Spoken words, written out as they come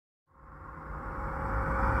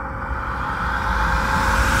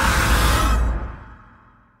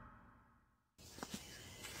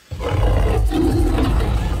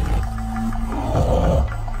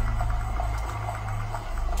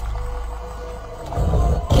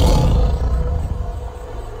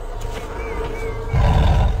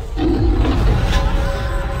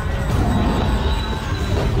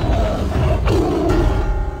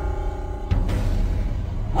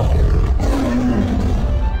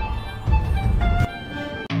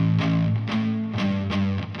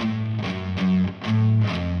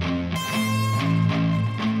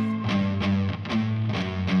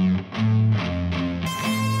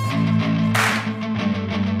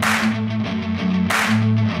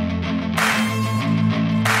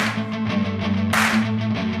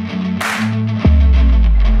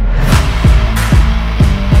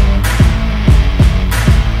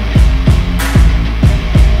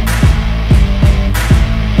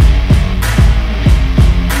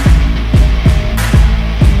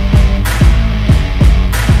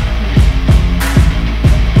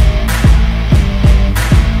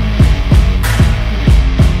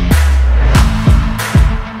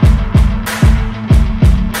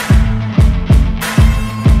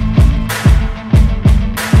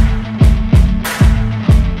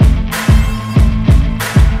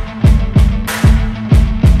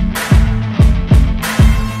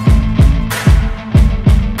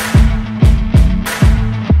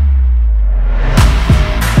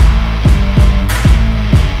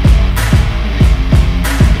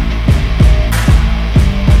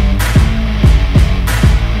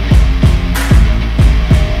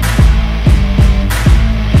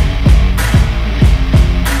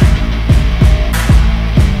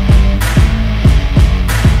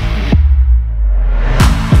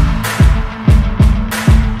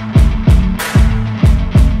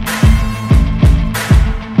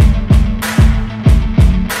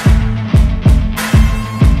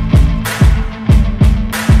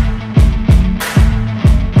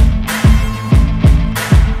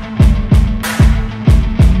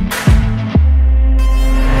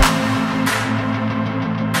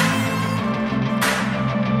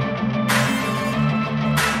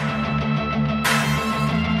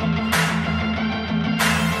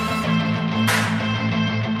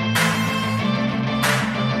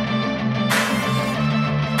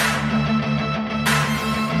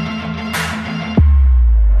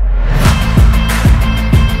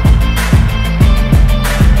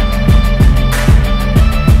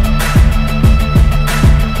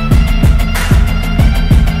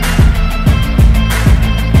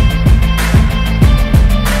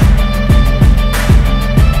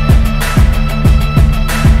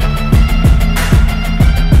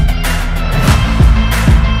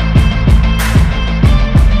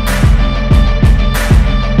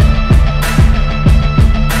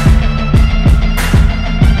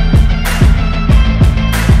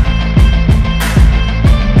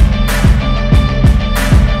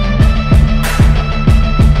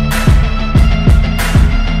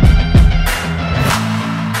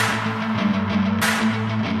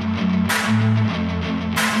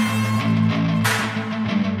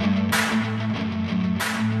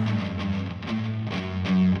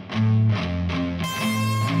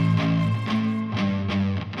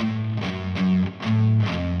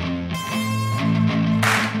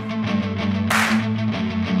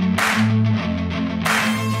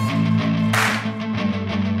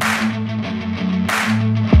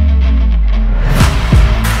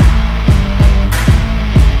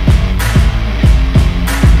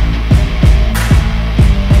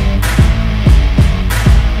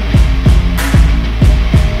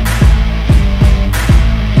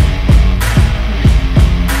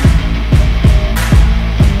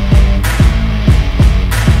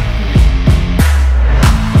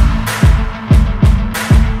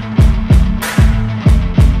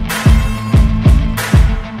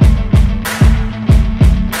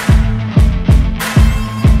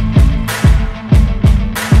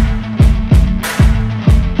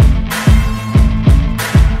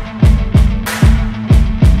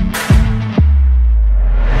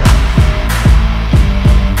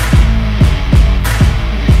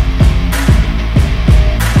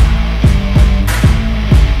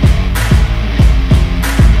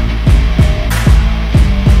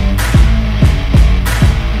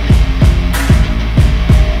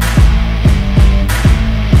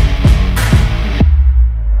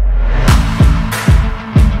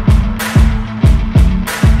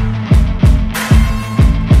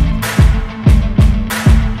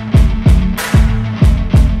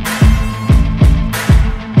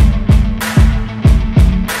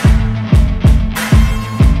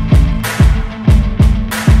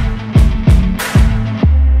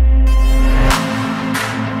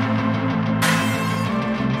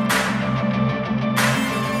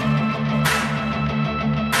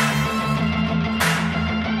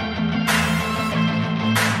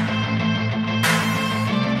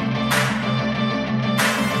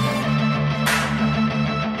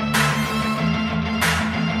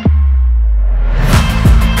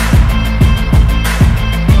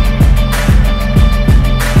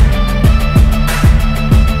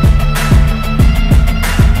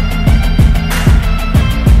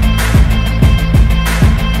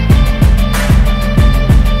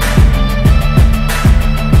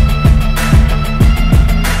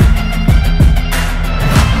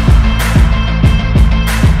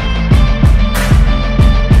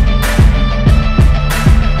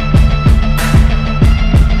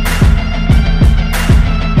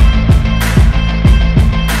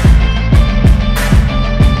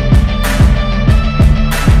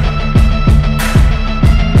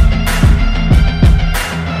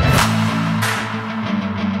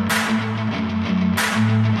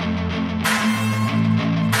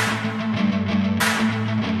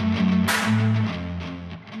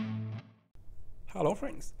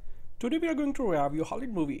friends, today we are going to review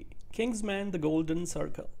Hollywood movie Kingsman: The Golden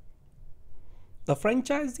Circle. The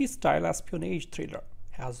franchise-style espionage thriller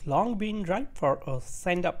has long been ripe for a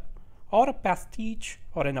send-up or a pastiche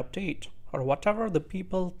or an update or whatever the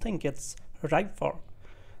people think it's ripe for.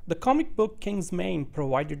 The comic book Kingsman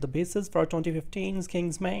provided the basis for 2015's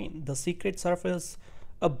Kingsman: The Secret Service,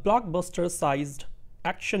 a blockbuster-sized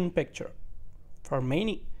action picture. For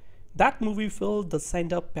many, that movie filled the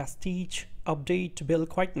send-up pastiche update bill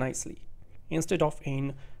quite nicely. Instead of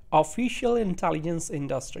an official intelligence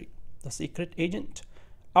industry, the secret agent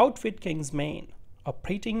outfit Kingsman,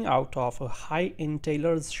 operating out of a high-end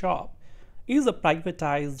tailor's shop, is a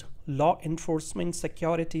privatized law enforcement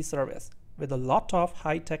security service with a lot of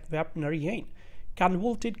high-tech weaponry and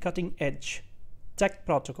convoluted cutting-edge tech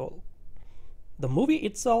protocol. The movie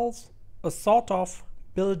itself, a sort of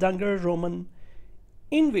Bilderberger Roman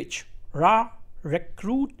in which raw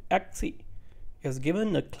recruit Xe is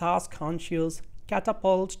given a class-conscious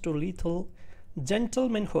catapult to lethal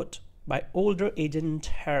gentlemanhood by older agent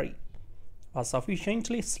Harry, are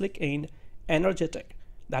sufficiently slick and energetic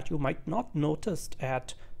that you might not notice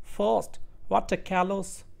at first what a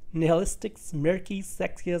callous, nihilistic, smirky,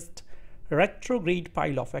 sexist, retrograde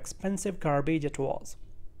pile of expensive garbage it was.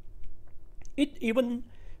 It even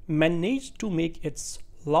managed to make its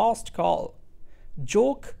last call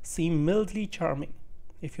joke seem mildly charming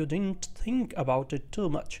if you didn't think about it too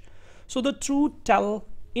much. So the true tell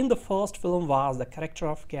in the first film was the character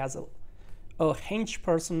of Gazelle, a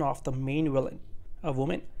henchperson of the main villain, a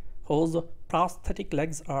woman whose prosthetic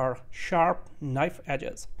legs are sharp knife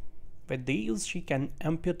edges. With these she can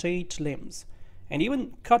amputate limbs and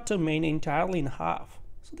even cut a man entirely in half.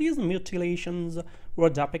 So these mutilations were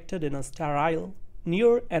depicted in a sterile,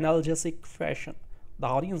 near analgesic fashion. The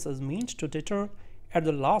audience is meant to deter at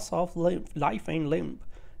the loss of life and limb,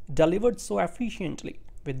 delivered so efficiently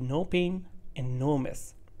with no pain and no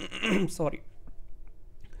mess. Sorry.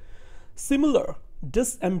 Similar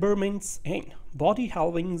dismemberments and body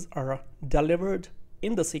halvings are delivered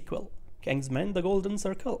in the sequel, Kingsman: The Golden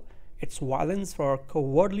Circle. It's violence for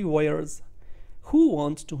cowardly warriors who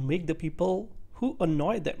want to make the people who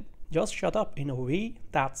annoy them just shut up in a way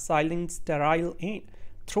that's silent, sterile, and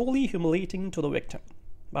thoroughly humiliating to the victim.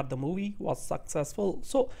 But the movie was successful,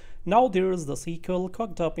 so now there is the sequel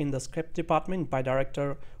cooked up in the script department by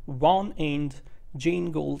director Vaughn and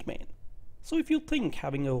Jane Goldman. So if you think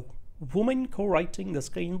having a woman co-writing the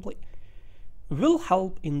screenplay will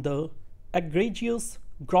help in the egregious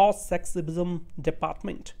gross sexism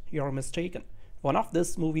department, you're mistaken. One of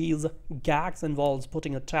this movie's gags involves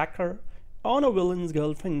putting a tracker on a villain's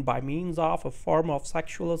girlfriend by means of a form of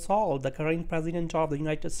sexual assault the current president of the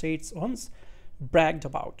United States once bragged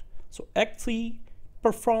about. So Xe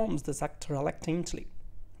performs this act reluctantly.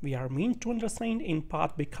 We are meant to understand in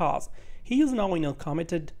part because he is now in a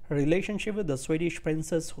committed relationship with the Swedish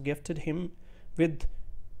princess who gifted him with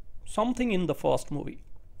something in the first movie.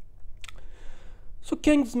 So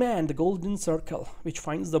Kingsman: The Golden Circle, which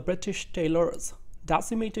finds the British tailors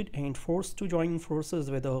decimated and forced to join forces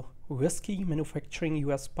with a whiskey manufacturing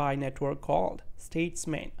US spy network called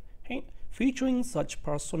Statesman, and featuring such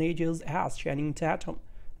personages as Channing Tatum,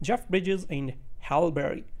 Jeff Bridges, and Halle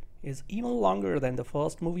Berry, is even longer than the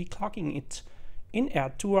first movie, clocking it in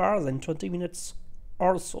at 2 hours and 20 minutes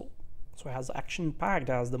or so. So as action-packed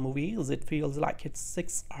as the movie is, it feels like it's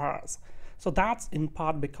 6 hours. So that's in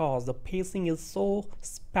part because the pacing is so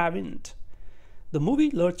spavined. The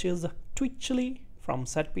movie lurches twitchily from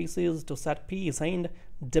set pieces to set piece and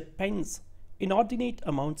depends inordinate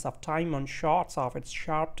amounts of time on shots of its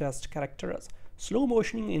sharp-test characters, slow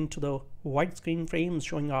motioning into the widescreen frames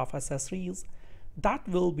showing off accessories that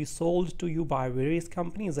will be sold to you by various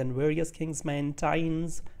companies and various Kingsman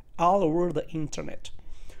tie-ins all over the internet.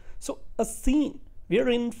 So a scene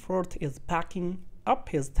wherein Firth is packing up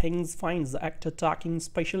his things finds the actor taking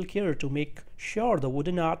special care to make sure the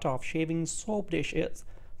wooden art of shaving soap dish is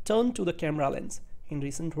turned to the camera lens. In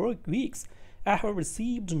recent weeks, I have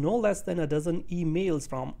received no less than a dozen emails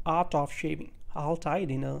from Art of Shaving, all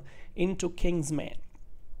tied into Kingsman.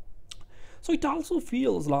 So it also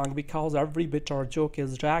feels long because every bit or joke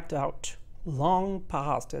is dragged out long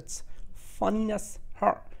past its funniness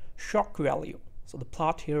or shock value. So the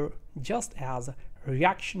plot here, just as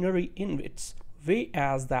reactionary in its way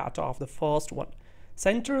as that of the first one,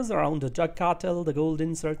 centers around the drug cartel, the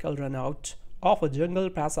Golden Circle run out of a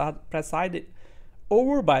jungle presided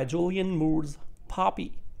over by Julianne Moore's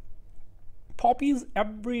Poppy. Poppy is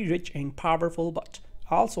every rich and powerful but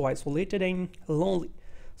also isolated and lonely.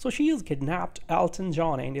 So she has kidnapped Elton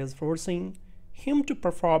John and is forcing him to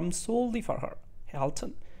perform solely for her.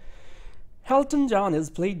 Elton Elton John is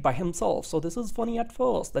played by himself, so this is funny at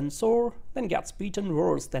first, then sore, then gets beaten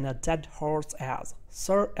worse than a dead horse as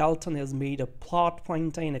Sir Elton is made a plot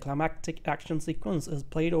point and a climactic action sequence is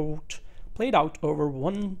played out over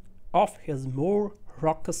one of his more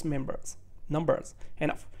raucous numbers.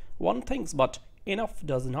 Enough. One thinks, but enough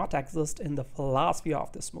does not exist in the philosophy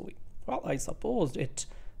of this movie. Well, I suppose it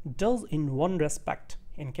does in one respect.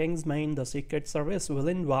 In Kingsman, the Secret Service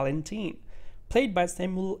villain Valentine, played by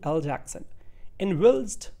Samuel L. Jackson,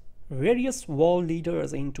 encouraged various world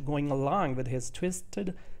leaders into going along with his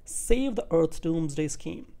twisted save the Earth doomsday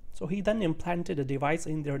scheme. So he then implanted a device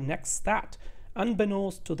in their necks that,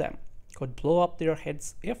 unbeknownst to them, could blow up their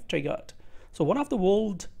heads if triggered. So one of the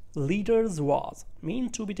world leaders was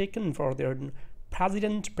meant to be taken for their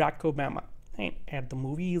President Barack Obama. And at the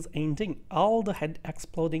movie's ending, all the head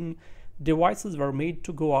exploding devices were made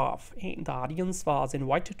to go off, and the audience was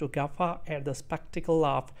invited to guffaw at the spectacle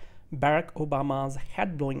of Barack Obama's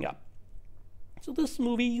head blowing up. So this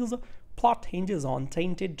movie's plot hinges on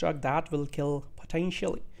tainted drug that will kill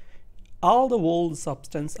potentially all the world's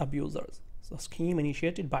substance abusers. The scheme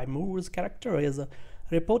initiated by Moore's character is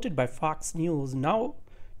reported by Fox News. Now,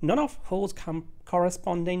 none of whose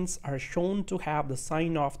correspondents are shown to have the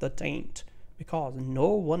sign of the taint, because no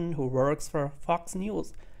one who works for Fox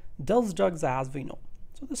News does drugs as we know.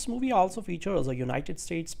 So this movie also features a United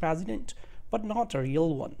States president, but not a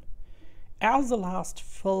real one. As the last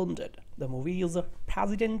film did, the movie's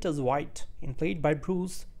president is white and played by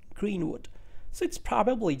Bruce Greenwood. So it's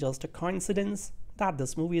probably just a coincidence that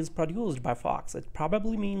this movie is produced by Fox. It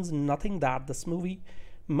probably means nothing that this movie,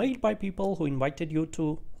 made by people who invited you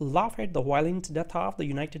to laugh at the violent death of the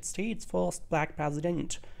United States' first black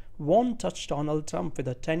president, won't touch Donald Trump with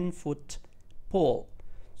a 10-foot pole.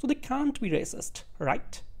 So they can't be racist,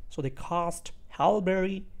 right? So they cast Halle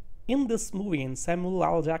Berry in this movie and Samuel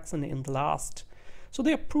L. Jackson in the last. So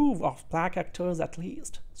they approve of black actors at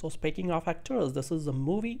least. So speaking of actors, this is a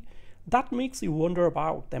movie that makes you wonder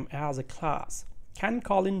about them as a class. Can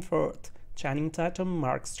Colin Firth, Channing Tatum,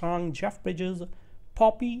 Mark Strong, Jeff Bridges,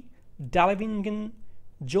 Poppy Dalevingan,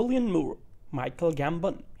 Julianne Moore, Michael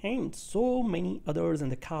Gambon, and so many others in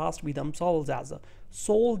the cast be themselves as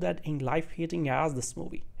soul-dead and life-hating as this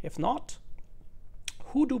movie? If not,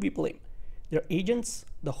 who do we blame? Their agents,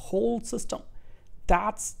 the whole system.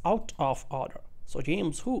 That's out of order. So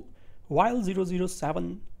James, who, while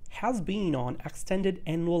 007 has been on extended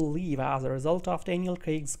annual leave as a result of Daniel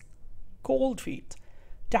Craig's cold feet,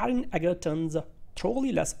 Taron Egerton's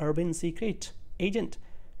thoroughly less urban secret agent,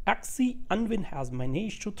 Axie Unwin has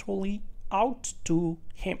managed to thoroughly outdo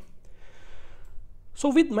him. So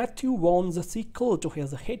with Matthew Vaughn's sequel to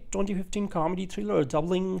his hit 2015 comedy thriller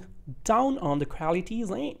doubling down on the qualities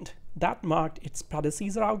and that marked its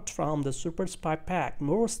predecessor out from the super spy pack,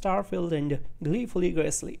 more star-filled and gleefully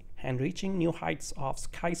gracefully, and reaching new heights of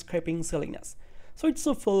skyscraping silliness. So it's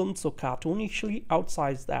a film so cartoonishly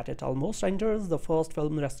outsized that it almost enters the first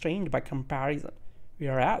film restrained by comparison.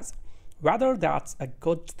 Whereas, whether that's a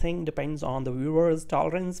good thing depends on the viewer's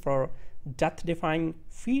tolerance for death-defying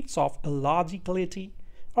feats of illogicality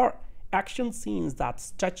or action scenes that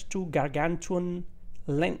stretch to gargantuan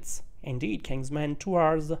lengths. Indeed, Kingsman 2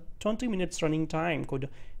 hours 20 minutes running time could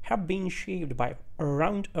have been shaved by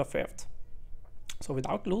around a fifth. So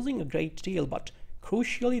without losing a great deal, but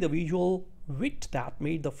crucially the visual wit that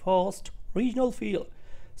made the first regional feel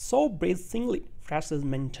so brazenly fresh is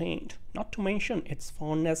maintained, not to mention its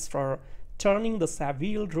fondness for turning the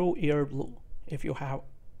Savile Row air blue. If you have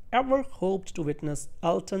ever hoped to witness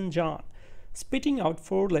Elton John spitting out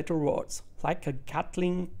four-letter words like a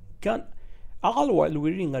Gatling gun, all while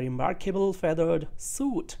wearing a remarkable feathered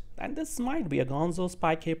suit, then this might be a gonzo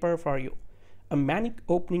spy caper for you. A manic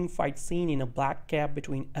opening fight scene in a black cab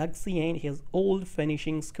between Eggsy and his old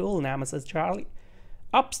finishing school nemesis Charlie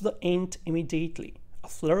ups the ante immediately. A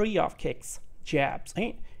flurry of kicks, jabs,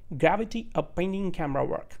 and gravity-upending camera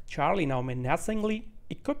work. Charlie, now menacingly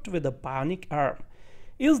equipped with a bionic arm,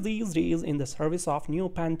 is these days in the service of new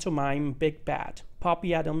pantomime Big Bad.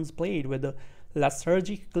 Poppy Adams, played with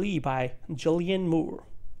lethargic glee by Julianne Moore.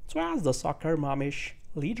 So as the soccer momish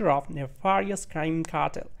leader of nefarious crime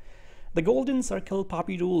cartel, the Golden Circle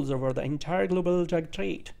Poppy rules over the entire global drug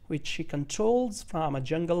trade, which she controls from a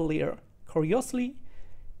jungle lair, curiously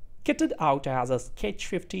kitted out as a sketch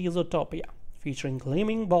 50s utopia, featuring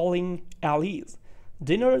gleaming bowling alleys,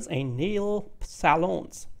 dinners and nail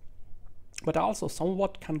salons, but also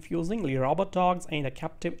somewhat confusingly robot dogs and a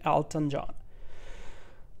captive Elton John.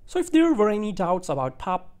 So if there were any doubts about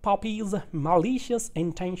Poppy's malicious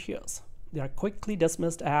intentions, they are quickly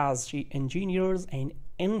dismissed as she engineers an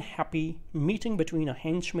unhappy meeting between a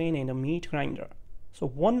henchman and a meat grinder. So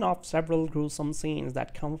one of several gruesome scenes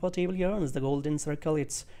that comfortably earns the Golden Circle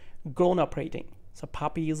its grown-up rating. So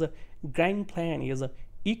Poppy's grand plan is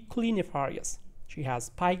equally nefarious. She has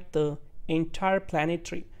spiked the entire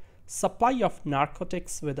planetary supply of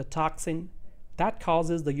narcotics with a toxin that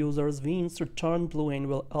causes the user's veins to turn blue and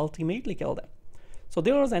will ultimately kill them. So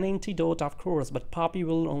there is an antidote, of course, but Poppy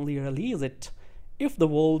will only release it if the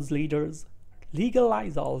world's leaders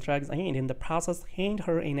legalize all drugs and in the process hand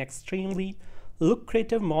her an extremely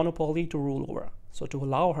lucrative monopoly to rule over. So to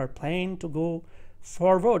allow her plan to go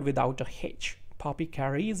forward without a hitch, Poppy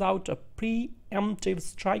carries out a preemptive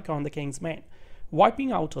strike on the Kingsman,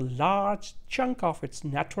 wiping out a large chunk of its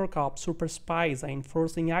network of super spies and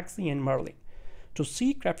forcing Axie and Merlin to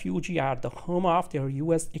seek refuge at the home of their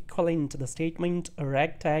US equivalent, the statement, a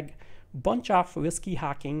ragtag bunch of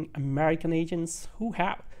whiskey-hacking American agents who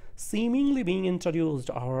have seemingly been introduced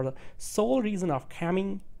are the sole reason of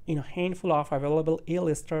coming in a handful of available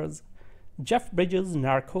A-listers: Jeff Bridges,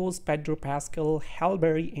 Narcos, Pedro Pascal, Halle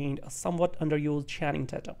Berry, and a somewhat underused Channing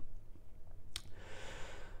Tatum.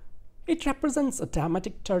 It represents a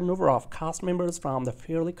dramatic turnover of cast members from the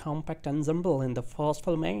fairly compact ensemble in the first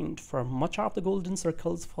film, and for much of the Golden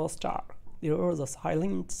Circle's first star, there is a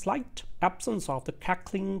slight absence of the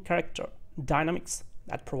cackling character dynamics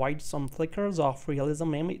that provides some flickers of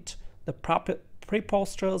realism amid the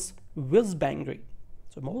preposterous whiz-bangery.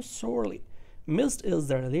 So most sorely missed is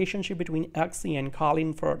the relationship between Axie and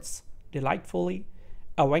Colin Firth's delightfully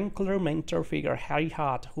avuncular mentor figure Harry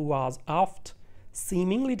Hart, who was oft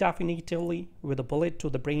seemingly definitively with a bullet to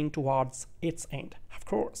the brain towards its end. Of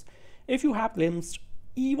course, if you have glimpsed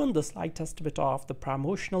even the slightest bit of the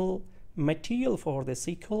promotional material for the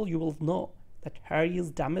sequel, you will know that Harry's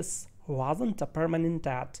demise wasn't a permanent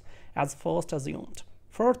death as first assumed.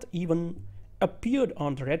 Firth even appeared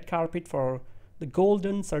on the red carpet for the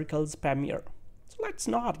Golden Circle's premiere. So let's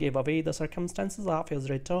not give away the circumstances of his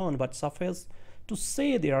return, but suffice to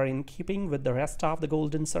say they are in keeping with the rest of the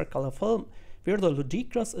Golden Circle, a film where the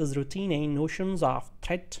ludicrous is routine and notions of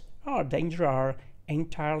threat or danger are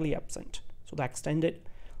entirely absent. So the extended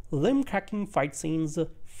limb-cracking fight scenes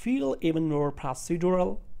feel even more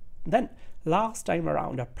procedural than last time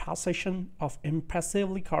around, a procession of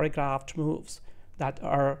impressively choreographed moves that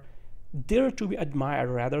are there to be admired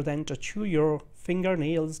rather than to chew your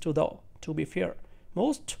fingernails to, though, to be fair,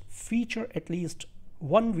 most feature at least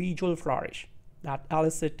one visual flourish that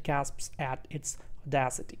elicits gasps at its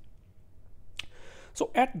audacity. So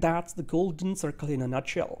that's the Golden Circle in a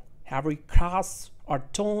nutshell. Every crass or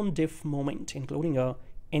tone-deaf moment, including a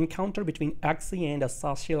encounter between Axie and a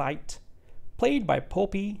socialite, played by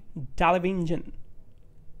Poppy Delevingne,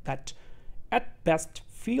 that at best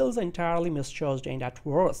feels entirely misjudged and at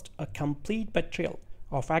worst a complete betrayal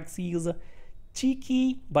of Axie's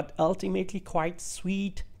cheeky but ultimately quite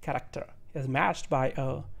sweet character, is matched by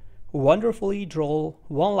a wonderfully droll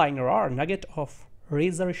one-liner or nugget of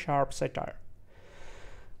razor-sharp satire.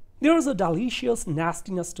 There is a delicious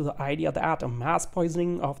nastiness to the idea that a mass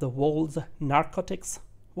poisoning of the world's narcotics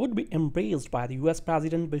would be embraced by the US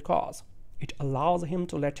president because it allows him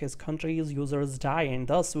to let his country's users die and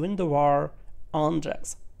thus win the war on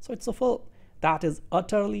drugs. So it's a film that is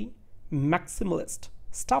utterly maximalist,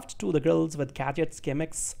 stuffed to the gills with gadgets,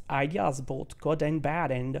 gimmicks, ideas both good and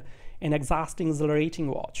bad, and an exhausting,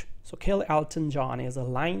 exhilarating watch. So Kill Elton John is a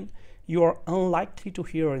line you are unlikely to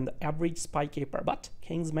hear in the average spy caper, but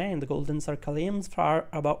Kingsman, the Golden Circle, aims far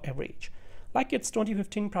above average. Like its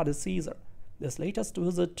 2015 predecessor, this latest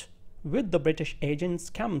visit with the British agents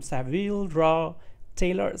comes Savile Raw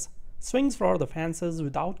Taylor's swings for the fences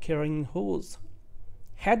without caring whose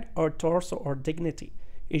head or torso or dignity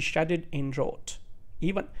is shredded in rote,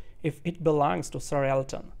 even if it belongs to Sir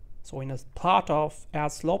Elton. So in a plot of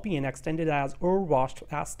as sloppy and extended as overwashed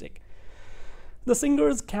plastic, the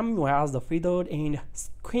singer's cameo as the feathered and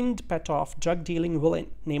skinned pet of drug-dealing villain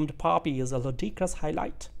named Poppy is a ludicrous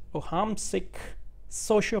highlight. A homesick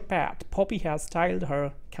sociopath, Poppy has styled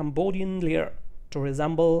her Cambodian lair to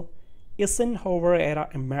resemble Eisenhower-era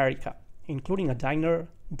America, including a dinner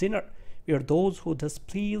where those who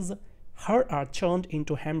displease her are turned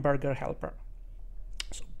into hamburger helper.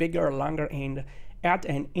 So bigger, longer, and at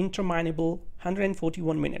an interminable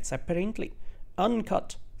 141 minutes, apparently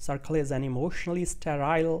uncut, Circle is an emotionally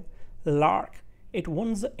sterile lark. It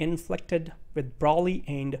once inflected with brawly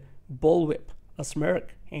and bullwhip, a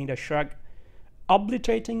smirk and a shrug,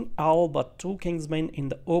 obliterating all but two Kingsmen in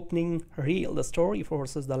the opening reel. The story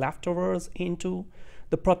forces the leftovers into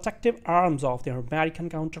the protective arms of their American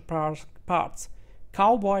counterparts,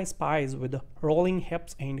 cowboy spies with rolling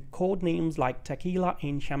hips and code names like tequila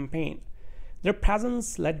and champagne. Their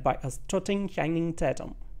presence, led by a strutting Channing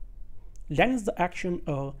Tatum, lends the action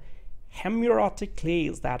a homoerotic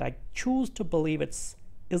glaze that I choose to believe is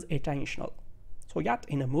intentional. So yet,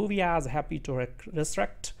 in a movie as happy to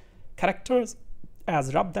resurrect characters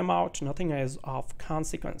as rub them out, nothing is of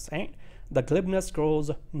consequence, and the glibness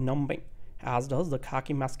grows numbing, as does the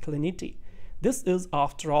cocky masculinity. This is,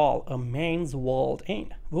 after all, a man's world,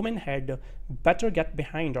 and women had better get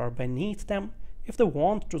behind or beneath them if they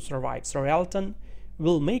want to survive. Sir Elton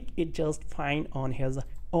will make it just fine on his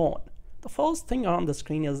own. The first thing on the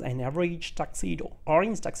screen is an average tuxedo,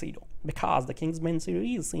 orange tuxedo, because the Kingsman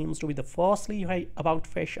series seems to be the firstly about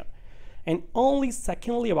fashion, and only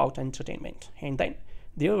secondly about entertainment. And then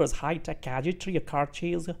there is high-tech gadgetry, a car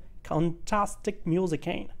chase, fantastic music,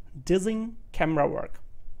 and dizzying camera work.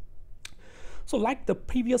 So like the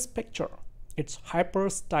previous picture, it's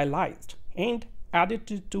hyper-stylized and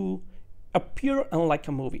edited to appear unlike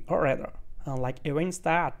a movie, or rather, unlike events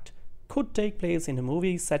that could take place in a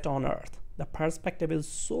movie set on Earth. The perspective is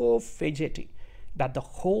so fidgety that the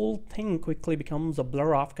whole thing quickly becomes a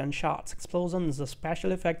blur of gunshots, explosions, the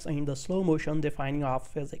special effects, and the slow motion defining of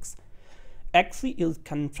physics. Exie is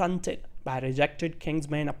confronted by rejected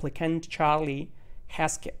Kingsman applicant Charlie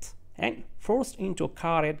Hesketh and forced into a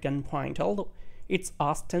car at gunpoint. Although it's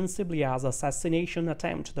ostensibly as assassination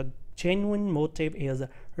attempt, the genuine motive is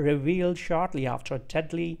revealed shortly after a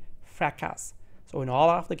deadly fracas. So when all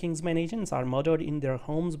of the Kingsman agents are murdered in their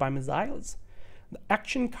homes by missiles, the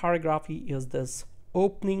action choreography is this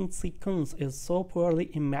opening sequence is so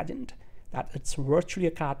poorly imagined that it's virtually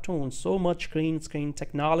a cartoon. So much green screen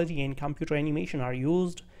technology and computer animation are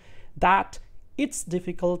used that it's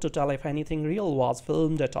difficult to tell if anything real was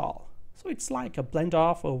filmed at all. So it's like a blend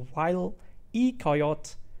of a Wile E.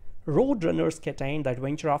 Coyote, Roadrunner skit and the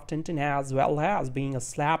adventure of Tintin, as well as being a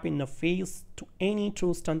slap in the face to any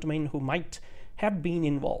true stuntman who might have been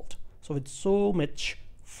involved. So with so much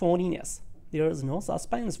phoniness, there is no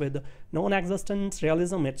suspense. With non-existent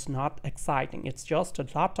realism, it's not exciting. It's just a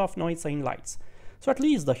lot of noise and lights. So at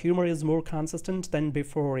least the humor is more consistent than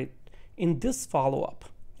before it. In this follow-up,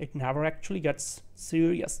 it never actually gets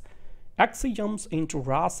serious. Exie jumps into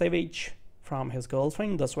raw savage from his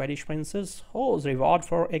girlfriend, the Swedish princess, whose reward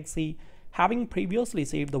for Exie having previously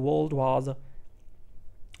saved the world was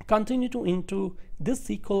continued into this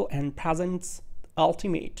sequel and presents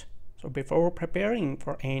ultimate. So before preparing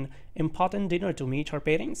for an important dinner to meet her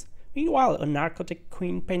parents, meanwhile a narcotic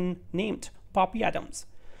queenpin named Poppy Adams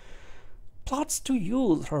plots to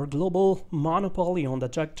use her global monopoly on the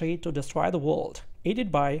drug trade to destroy the world,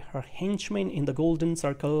 aided by her henchmen in the Golden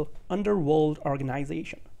Circle underworld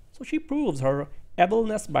organization. So she proves her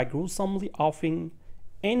ableness by gruesomely offing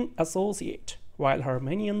an associate, while her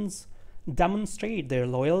minions demonstrate their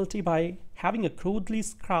loyalty by having a crudely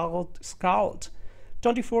scrawled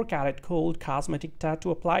 24-karat gold cosmetic tattoo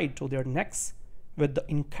applied to their necks with the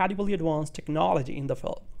incredibly advanced technology in the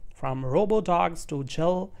film, from robo-dogs to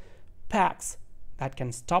gel packs that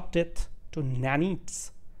can stop death to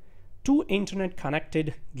nanites, to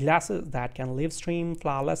internet-connected glasses that can live stream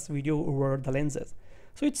flawless video over the lenses.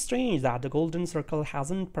 So it's strange that the Golden Circle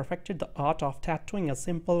hasn't perfected the art of tattooing a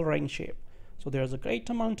simple ring shape. So there's a great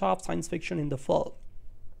amount of science fiction in the film,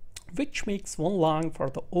 which makes one long for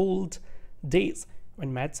the old days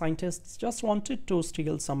when mad scientists just wanted to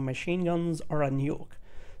steal some machine guns or a nuke.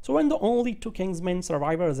 So when the only two Kingsman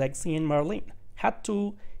survivors, Exie and Merlin, head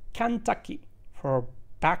to Kentucky for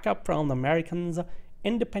backup from the Americans'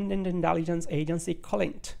 independent intelligence agency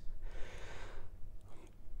Colin,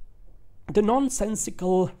 the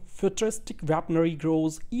nonsensical futuristic weaponry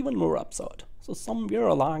grows even more absurd. So somewhere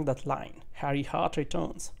along that line, Harry Hart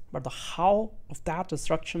returns, but the how of that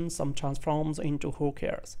destruction some transforms into who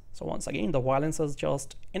cares. So once again, the violence is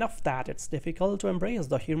just enough that it's difficult to embrace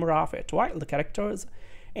the humor of it, while the characters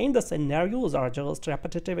and the scenarios are just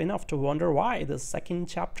repetitive enough to wonder why this second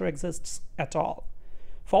chapter exists at all.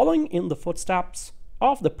 Following in the footsteps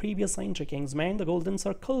of the previous entry, Kingsman, the Golden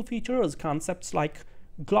Circle features concepts like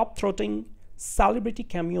globetrotting, celebrity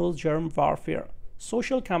cameos, germ warfare,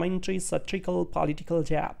 social commentary, satirical political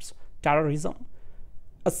jabs, terrorism,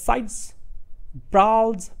 asides,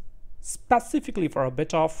 brawls, specifically for a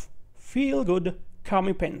bit of feel-good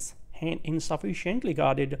comeuppance, and insufficiently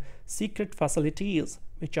guarded secret facilities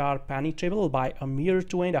which are penetrable by a mere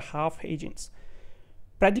 2.5 agents.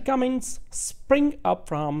 Predicaments spring up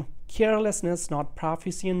from carelessness, not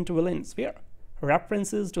proficient villains, where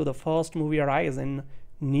references to the first movie arise in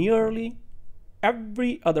nearly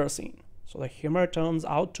every other scene. So the humor turns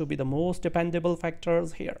out to be the most dependable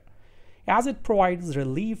factors here. as it provides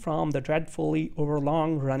relief from the dreadfully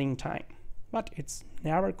overlong running time. But it's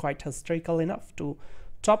never quite hysterical enough to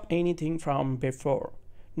top anything from before,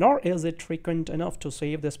 nor is it frequent enough to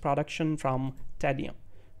save this production from tedium.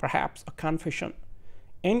 Perhaps a confession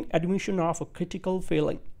and admission of a critical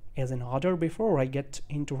failing is in order before I get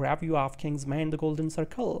into review of Kingsman: The Golden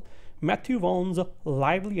Circle, Matthew Vaughn's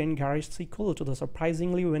lively and garish sequel to the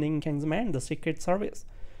surprisingly winning Kingsman: The Secret Service.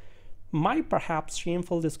 My perhaps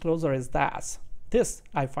shameful disclosure is that this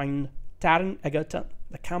I find Taron Egerton,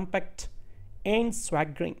 the compact and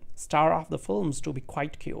swaggering star of the films, to be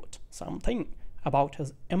quite cute. Something about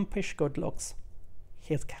his impish good looks,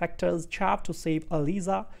 his character's chaff to save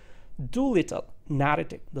Eliza Doolittle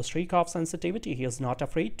narrative, the streak of sensitivity he is not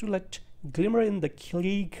afraid to let glimmer in the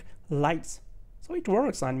Klieg lights. So it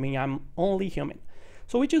works on me, I'm only human.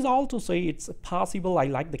 So which is all to say, it's possible I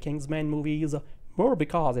like the Kingsman movies more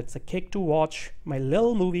because it's a kick to watch my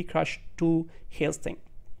little movie crush do his thing,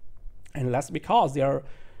 and less because they are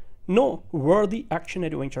no worthy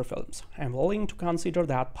action-adventure films. I'm willing to consider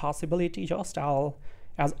that possibility just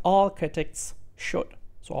as all critics should.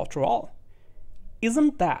 So after all,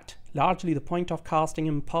 isn't that largely the point of casting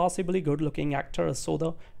impossibly good-looking actors, so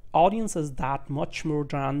the audience is that much more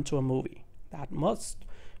drawn to a movie, that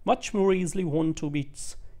much more easily won to be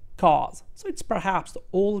its cause? So it's perhaps the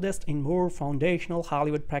oldest and more foundational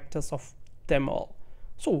Hollywood practice of them all.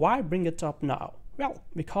 So why bring it up now? Well,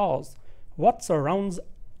 because what surrounds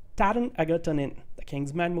Taron Egerton in the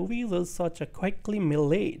Kingsman movies is such a quickly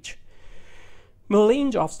melange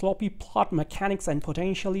of sloppy plot mechanics and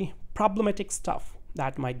potentially problematic stuff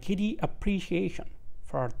that my giddy appreciation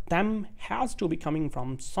for them has to be coming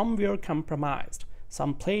from somewhere compromised,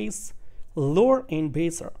 someplace lower and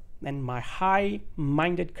baser than my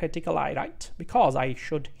high-minded critical eye, right? Because I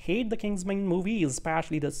should hate the Kingsman movies,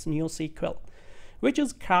 especially this new sequel, which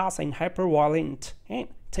is crass and hyper-violent and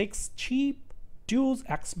takes cheap deus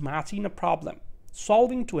ex machina problem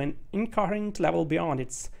solving to an incoherent level beyond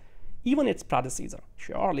even its predecessor.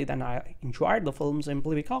 Surely then I enjoyed the film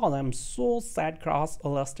simply because I'm so sad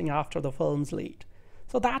cross-lusting after the film's lead.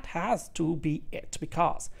 So that has to be it,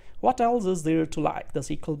 because what else is there to like? The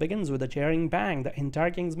sequel begins with a jeering bang. The entire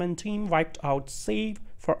Kingsman team wiped out save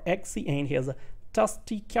for Eggsy and his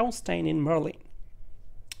trusty Cowstein in Merlin,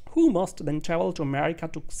 who must then travel to America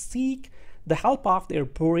to seek the help of their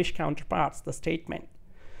boorish counterparts, the statesmen.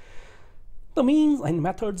 The means and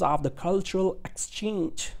methods of the cultural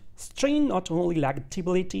exchange strain not only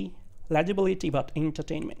legibility but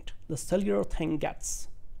entertainment. The sillier thing gets,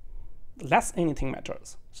 the less anything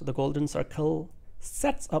matters. So the Golden Circle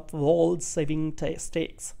sets up world-saving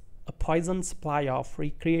stakes. A poison supply of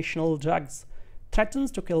recreational drugs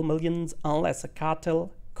threatens to kill millions unless a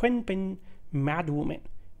cartel kingpin madwoman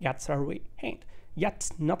gets her way. And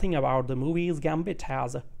yet nothing about the movie's gambit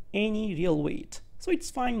has any real weight. So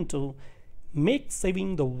it's fine to make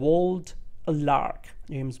saving the world a lark.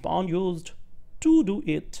 James Bond used to do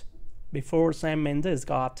it before Sam Mendes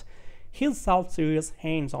got his self-serious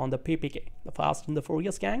hands on the PPK. The Fast and the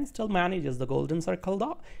Furious gang still manages the Golden Circle,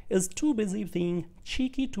 though is too busy being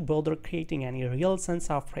cheeky to bother creating any real sense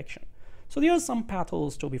of friction. So there's some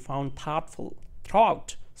pathos to be found thoughtful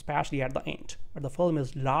throughout, especially at the end, where the film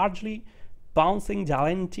is largely bouncing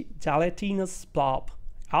gelatinous plop,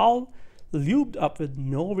 all lubed up with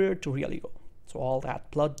nowhere to really go. So all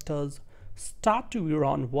that blood does start to wear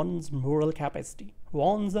on one's moral capacity.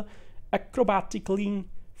 One's acrobatically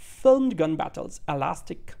filmed gun battles,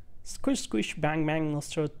 elastic squish bang bang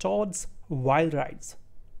muster towards wild rides,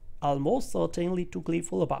 almost certainly too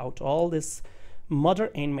gleeful about all this murder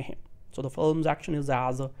and mayhem. So the film's action is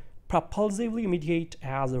as propulsively immediate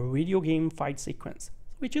as a video game fight sequence,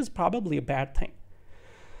 which is probably a bad thing.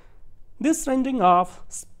 This rendering of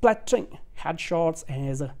splattering headshots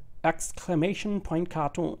as exclamation point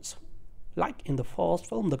cartoons, like in the first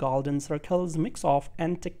film, The Golden Circle's mix of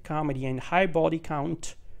antic comedy and high body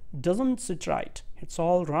count doesn't sit right. It's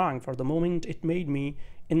all wrong. For the moment, it made me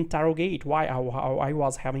interrogate why I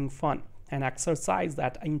was having fun, an exercise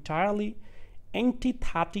that entirely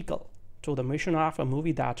antithetical to the mission of a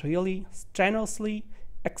movie that really strenuously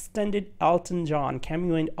extended Elton John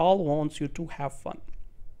cameo and all wants you to have fun.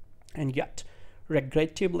 And yet,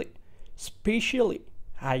 regrettably, spatially,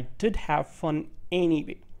 I did have fun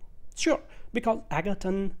anyway. Sure, because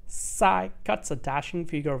Egerton cuts a dashing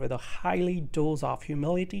figure with a highly dose of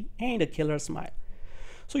humility and a killer smile.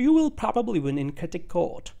 So you will probably win in critic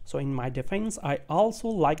court. So in my defense, I also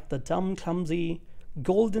like the dumb, clumsy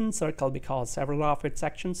Golden Circle because several of its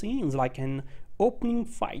action scenes, like an opening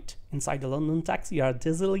fight inside the London taxi, are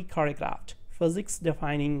dizzily choreographed,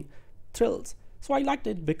 physics-defining thrills. So I liked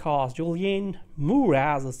it because Julianne Moore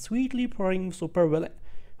as a sweetly purring supervillain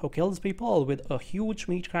who kills people with a huge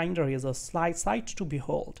meat grinder is a sight to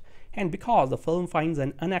behold, and because the film finds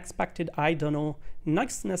an unexpected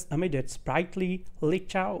niceness amid its brightly lit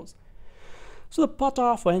chaos. So the plot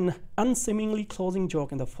of an unseemingly closing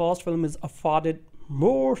joke in the first film is afforded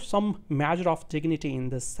more some measure of dignity in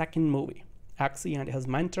the second movie. Axie and his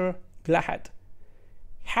mentor, Glad,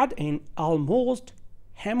 had an almost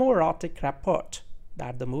homoerotic rapport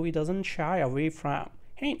that the movie doesn't shy away from.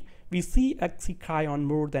 And we see Axie cry on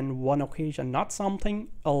more than one occasion, not something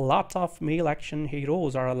a lot of male action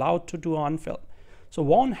heroes are allowed to do on film. So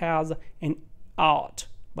Vaughn has an odd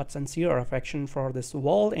but sincere affection for this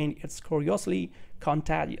world, and it's curiously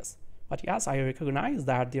contagious. But yes, I recognize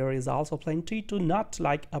that there is also plenty to not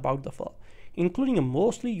like about the film, including a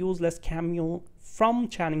mostly useless cameo from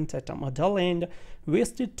Channing Tatum, a dull and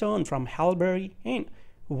wasted turn from Halle Berry, and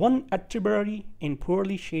one arbitrary and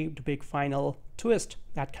poorly shaped big final twist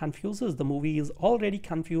that confuses the movie's already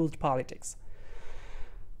confused politics.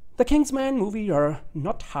 The Kingsman movie are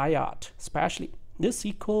not high art, especially this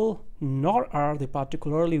sequel, nor are they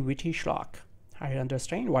particularly witty schlock. I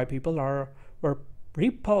understand why people were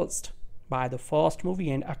repulsed by the first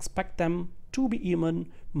movie and expect them to be even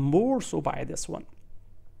more so by this one.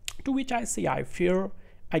 To which I say I fear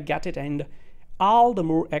I get it, and all the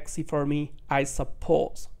more Axie for me, I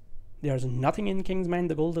suppose. There's nothing in Kingsman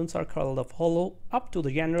the Golden Circle to follow up to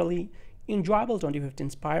the generally enjoyable 2015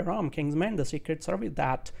 spy rom Kingsman the Secret Service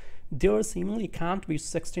that there seemingly can't be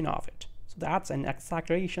 16 of it. So that's an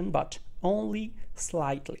exaggeration, but only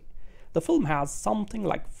slightly. The film has something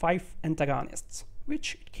like 5 antagonists,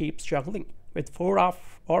 which it keeps juggling with 4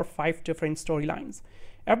 or 5 different storylines.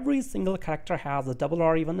 Every single character has a double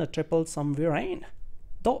or even a triple somewhere in,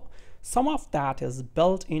 though some of that is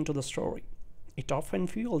built into the story. It often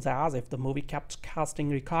feels as if the movie kept casting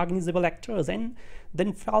recognizable actors and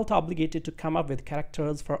then felt obligated to come up with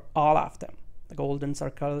characters for all of them. The Golden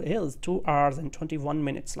Circle is 2 hours and 21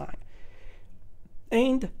 minutes long,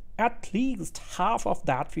 and at least half of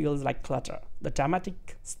that feels like clutter. The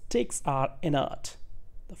dramatic stakes are inert.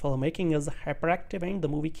 The filmmaking is hyperactive, and the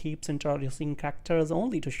movie keeps introducing characters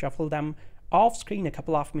only to shuffle them off screen a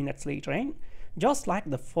couple of minutes later. And just like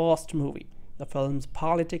the first movie, the film's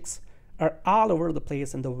politics are all over the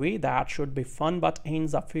place in the way that should be fun but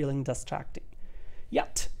ends up feeling distracting.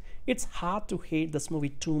 Yet, it's hard to hate this movie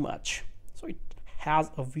too much. So it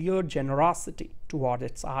has a weird generosity toward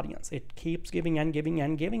its audience. It keeps giving and giving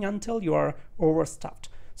and giving until you are overstuffed.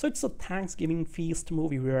 So it's a Thanksgiving feast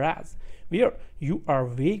movie, where you are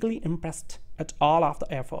vaguely impressed at all of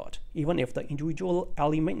the effort, even if the individual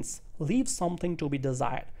elements leave something to be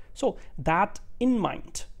desired. So that in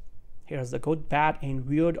mind, here's the good, bad, and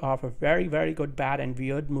weird of a very, very good, bad, and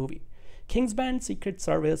weird movie. Kingsman Secret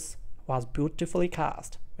Service was beautifully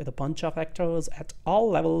cast with a bunch of actors at all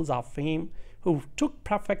levels of fame who took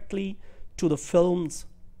perfectly to the films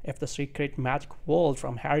if the secret magic world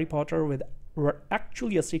from Harry Potter were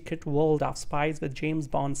actually a secret world of spies with James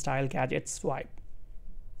Bond style gadgets vibe.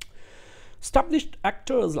 Established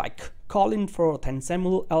actors like Colin Firth and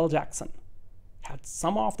Samuel L. Jackson had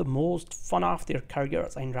some of the most fun of their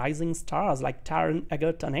careers, and rising stars like Taron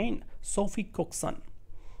Egerton and Sophie Cookson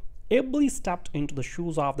ably stepped into the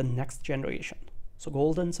shoes of the next generation. So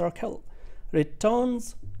Golden Circle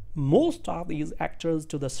returns most of these actors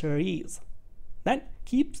to the series, then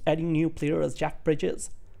keeps adding new players. Jeff Bridges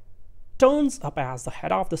turns up as the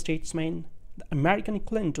head of the Statesman, the American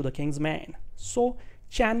equivalent to the Kingsman. So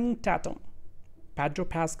Channing Tatum, Pedro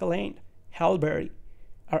Pascal, and Halle Berry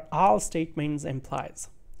are all statements implies.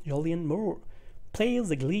 Julianne Moore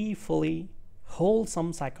plays a gleefully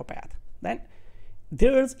wholesome psychopath. Then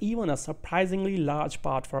there's even a surprisingly large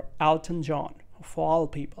part for Elton John, of all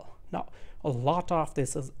people. Now, a lot of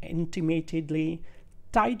this is intimately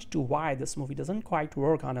tied to why this movie doesn't quite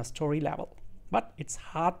work on a story level, but it's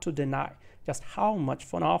hard to deny just how much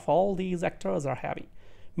fun of all these actors are having.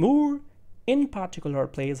 Moore in particular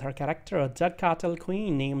plays her character, a drug cartel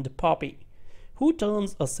queen named Poppy, who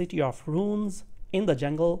turns a city of ruins in the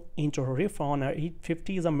jungle into a riff on her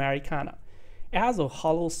 50s Americana as a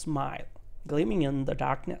hollow smile gleaming in the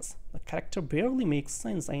darkness. The character barely makes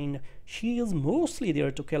sense, and she is mostly there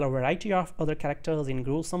to kill a variety of other characters in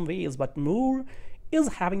gruesome ways, but Moore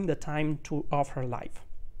is having the time of her life.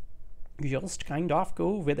 Just kind of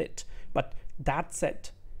go with it. But that said,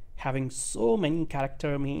 having so many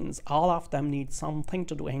characters means all of them need something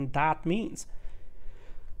to do, and that means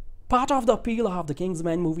part of the appeal of the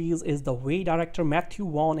Kingsman movies is the way director Matthew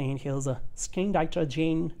Vaughn and his screenwriter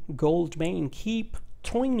Jane Goldman keep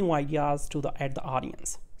throwing new ideas at the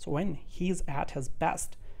audience. So when he's at his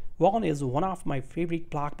best, Vaughn is one of my favorite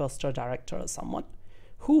blockbuster directors, someone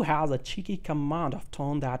who has a cheeky command of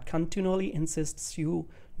tone that continually insists you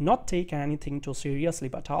not take anything too seriously,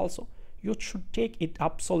 but also you should take it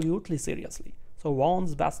absolutely seriously. So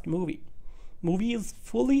Vaughn's best movies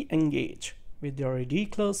fully engage with their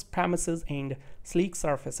ridiculous premises and sleek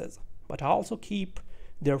surfaces, but also keep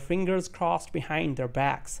their fingers crossed behind their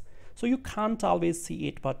backs. So you can't always see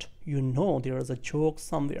it, but you know there is a joke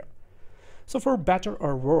somewhere. So for better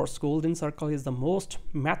or worse, Golden Circle is the most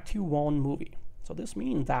Matthew Vaughn movie. So this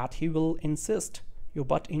means that he will insist you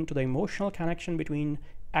butt into the emotional connection between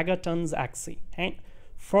Egerton's Axie and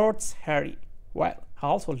Firth's Harry, while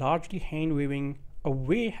also largely hand-waving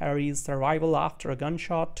away Harry's survival after a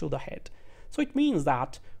gunshot to the head. So it means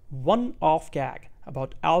that one off gag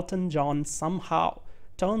about Elton John somehow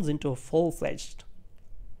turns into a full-fledged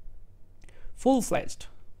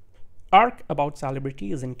arc about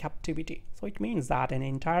celebrities in captivity. So it means that an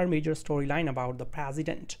entire major storyline about the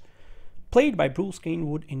president, played by Bruce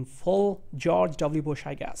Greenwood in full George W. Bush,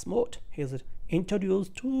 I guess, mode, is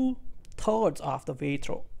introduced 2/3 of the way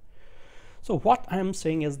through. So what I'm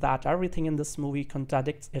saying is that everything in this movie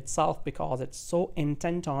contradicts itself because it's so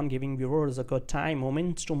intent on giving viewers a good time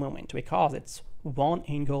moment to moment. Because it's Vaughn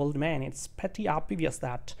and Goldman, it's pretty obvious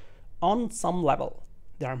that on some level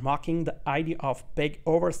they are mocking the idea of big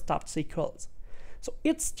overstuffed sequels. So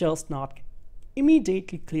it's just not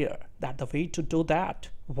immediately clear that the way to do that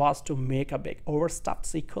was to make a big overstuffed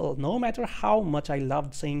sequel, no matter how much I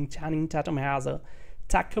loved seeing Channing Tatum as a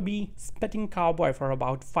Takobi spitting cowboy for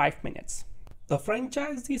about 5 minutes. The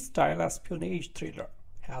franchisee-style espionage thriller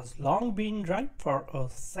has long been ripe for a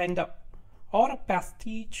send-up, or a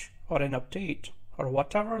pastiche, or an update, or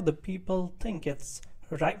whatever the people think it's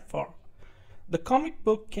ripe for. The comic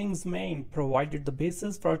book Kingsman provided the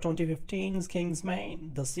basis for 2015's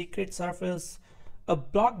Kingsman: The Secret Service, a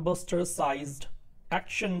blockbuster-sized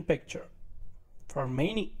action picture. For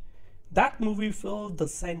many, that movie filled the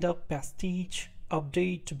send-up pastiche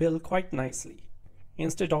update bill quite nicely.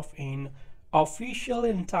 Instead of an official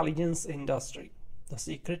intelligence industry, the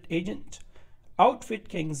secret agent outfit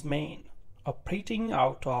Kingsman, operating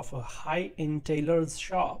out of a high-end tailor's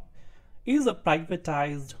shop, is a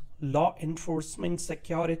privatized law enforcement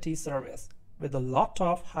security service with a lot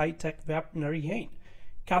of high-tech weaponry and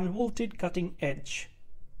convoluted cutting-edge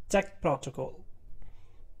tech protocol.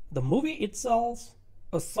 The movie itself,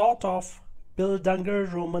 a sort of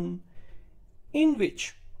Bilderberger Roman in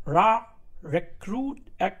which raw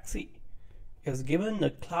recruit Axie is given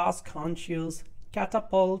a class-conscious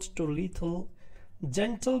catapult to lethal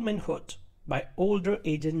gentlemanhood by older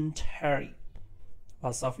agent Harry,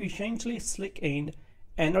 was sufficiently slick and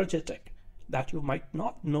energetic that you might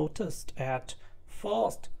not notice at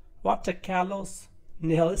first what a callous,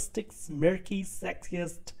 nihilistic, smirky,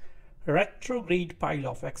 sexist, retrograde pile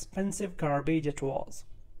of expensive garbage it was.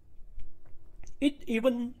 It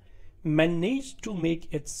even managed to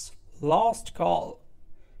make its last call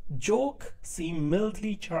joke seem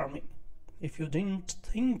mildly charming if you didn't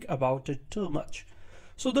think about it too much.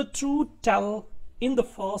 So the true tell in the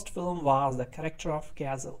first film was the character of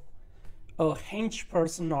Gazelle, a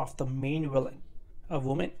henchperson of the main villain, a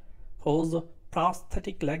woman whose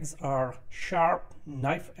prosthetic legs are sharp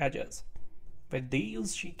knife edges. With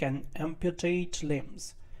these she can amputate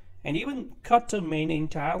limbs and even cut a man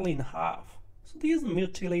entirely in half. So these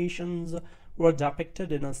mutilations were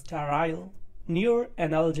depicted in a sterile, near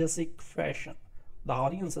analgesic fashion. The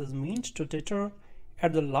audience is meant to titter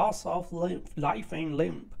at the loss of life and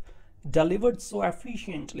limb, delivered so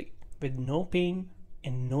efficiently, with no pain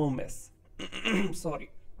and no mess.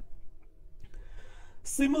 Sorry.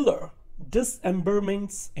 Similar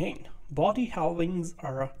dismemberments and body halvings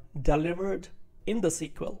are delivered in the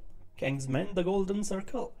sequel, Kingsman: The Golden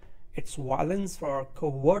Circle. It's violence for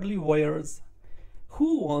cowardly warriors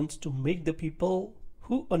who want to make the people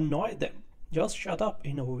who annoy them just shut up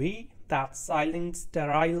in a way that's silent,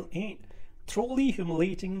 sterile, and truly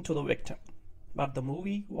humiliating to the victim. But the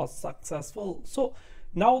movie was successful, so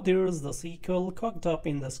now there's the sequel cooked up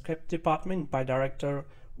in the script department by director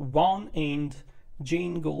Vaughn and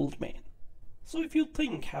Jane Goldman. So if you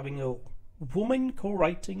think having a woman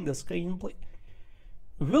co-writing the screenplay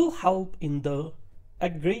will help in the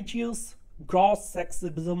egregious gross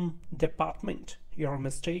sexism department, you're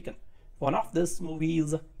mistaken. One of this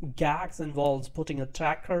movie's gags involves putting a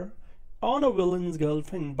tracker on a villain's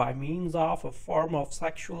girlfriend by means of a form of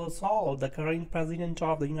sexual assault the current president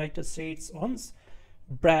of the United States once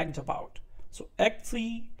bragged about. So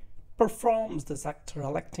Axie performs this act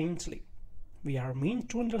reluctantly. We are meant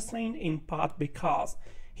to understand in part because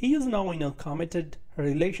He is now in a committed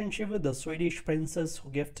relationship with the Swedish princess who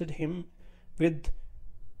gifted him with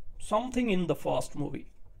something in the first movie.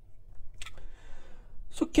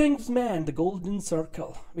 So Kingsman, the Golden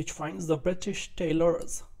Circle, which finds the British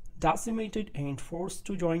tailors decimated and forced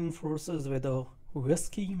to join forces with a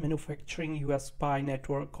whiskey manufacturing US spy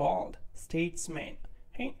network called Statesman,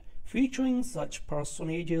 and featuring such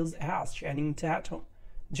personages as Channing Tatum,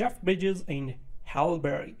 Jeff Bridges, and Halle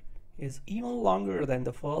Berry, is even longer than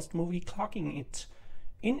the first movie, clocking it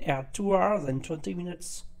in at 2 hours and 20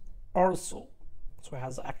 minutes or so. So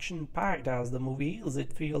as action-packed as the movie is,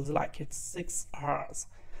 it feels like it's 6 hours.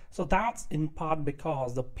 So that's in part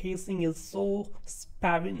because the pacing is so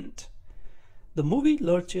spavined. The movie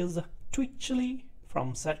lurches twitchily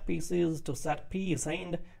from set pieces to set piece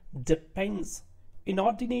and depends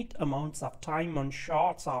inordinate amounts of time on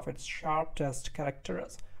shots of its sharpest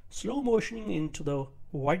characters, slow motioning into the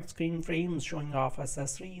widescreen frames showing off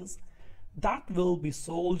accessories that will be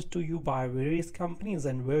sold to you by various companies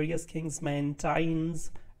and various Kingsman tie-ins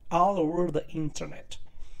all over the internet.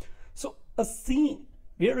 So a scene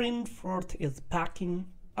wherein Firth is packing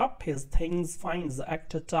up his things finds the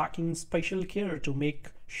actor taking special care to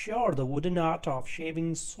make sure the wooden art of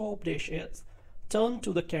shaving soap dishes turned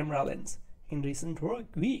to the camera lens. In recent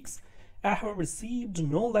weeks, I have received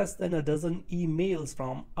no less than a dozen emails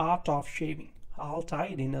from Art of Shaving, all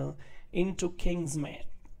tied into Kingsman.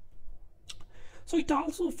 So it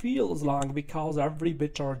also feels long because every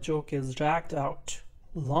bit or joke is dragged out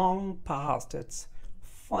long past its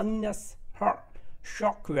funniness or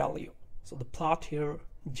shock value. So the plot here,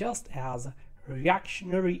 just as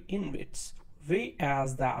reactionary in its way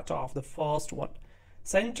as that of the first one,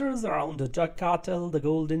 centers around the drug cartel, the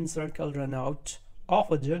Golden Circle run out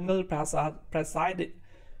of a jungle presided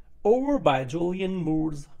over by Julianne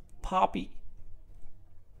Moore's Poppy.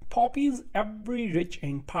 Poppy is every rich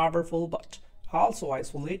and powerful but also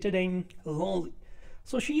isolated and lonely.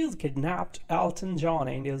 So she has kidnapped Elton John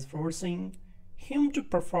and is forcing him to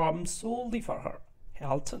perform solely for her.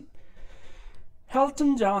 Elton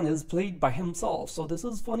John is played by himself, so this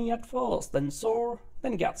is funny at first, then sore,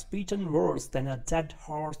 then gets beaten worse than a dead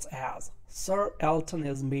horse as Sir Elton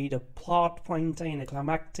is made a plot point and a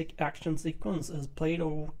climactic action sequence is played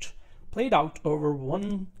out over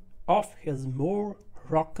one of his more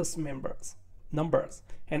raucous numbers.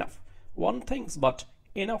 Enough. One thinks, but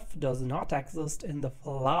enough does not exist in the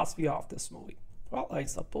philosophy of this movie. Well, I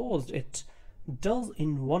suppose it does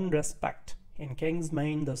in one respect. In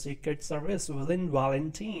Kingsman, the Secret Service villain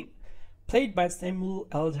Valentine, played by Samuel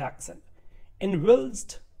L. Jackson,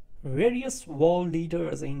 encouraged various world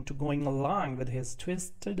leaders into going along with his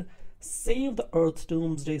twisted Save the Earth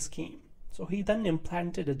doomsday scheme. So he then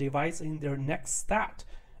implanted a device in their necks that,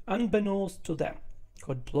 unbeknownst to them,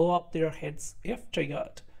 could blow up their heads if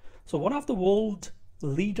triggered. So one of the world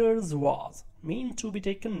leaders was meant to be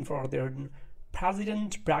taken for their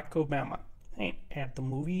President Barack Obama. And at the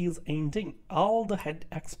movie's ending, all the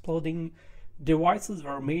head-exploding devices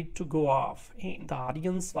were made to go off, and the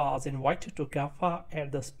audience was invited to guffaw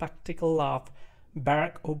at the spectacle of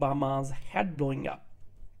Barack Obama's head blowing up.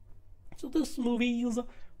 So this movie's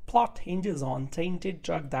plot hinges on tainted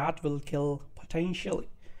drug that will kill, potentially,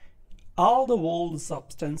 all the world's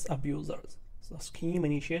substance abusers. The scheme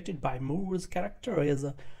initiated by Moore's character is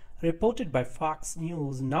reported by Fox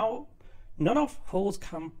News. Now, none of whose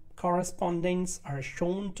correspondents are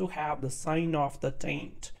shown to have the sign of the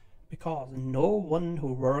taint, because no one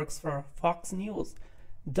who works for Fox News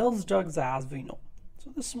does drugs as we know.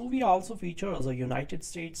 So this movie also features a United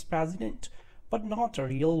States president, but not a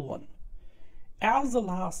real one. As the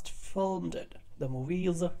last film did, the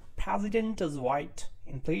movie's president is white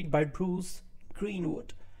and played by Bruce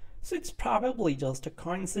Greenwood. So it's probably just a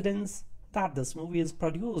coincidence that this movie is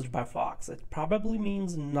produced by Fox. It probably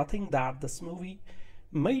means nothing that this movie,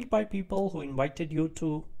 made by people who invited you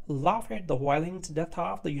to laugh at the violent death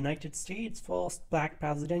of the United States' first black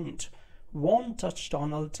president, won't touch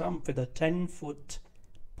Donald Trump with a 10-foot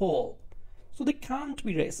pole. So they can't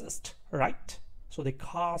be racist, right? So they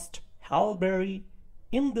cast Halle Berry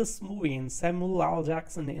in this movie and Samuel L.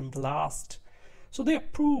 Jackson in the last. So they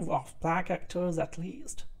approve of black actors at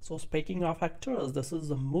least. So speaking of actors, this is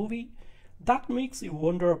a movie that makes you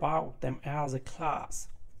wonder about them as a class.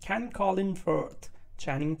 Can Colin Firth,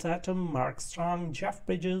 Channing Tatum, Mark Strong, Jeff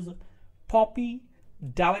Bridges, Poppy,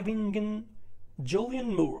 Dalvingan,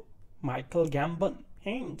 Julianne Moore, Michael Gambon,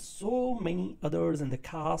 and so many others in the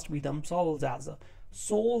cast be themselves as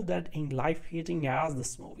soul dead and life-hating as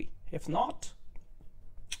this movie? If not,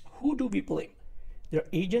 who do we blame? Their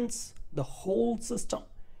agents, the whole system.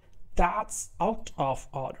 That's out of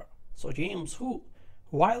order. So James, who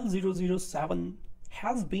While 007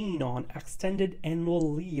 has been on extended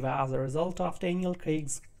annual leave as a result of Daniel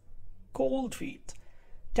Craig's cold feet,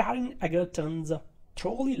 Taron Egerton's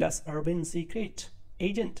truly less urban secret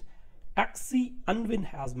agent Axie Unwin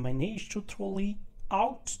has managed to truly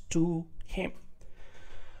outdo him.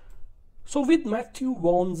 So with Matthew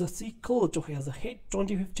Vaughn's sequel to his hit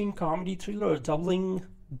 2015 comedy thriller doubling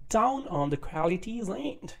down on the qualities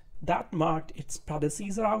and that marked its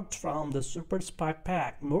predecessor out from the super spy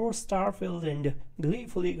pack, more star-filled and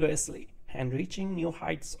gleefully gracefully, and reaching new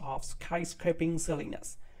heights of skyscraping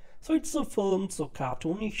silliness. So it's a film so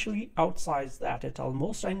cartoonishly outsized that it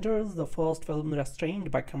almost enters the first film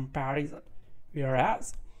restrained by comparison.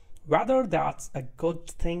 Whereas, whether that's a good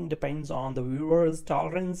thing depends on the viewer's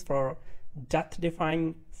tolerance for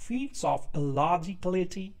death-defying feats of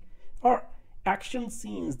illogicality or action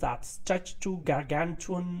scenes that stretch to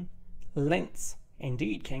gargantuan lengths.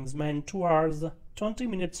 Indeed, Kingsman 2 hours 20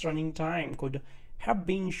 minutes running time could have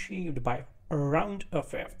been shaved by around a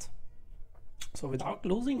fifth. So without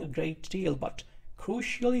losing a great deal, but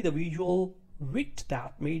crucially the visual wit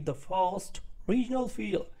that made the first regional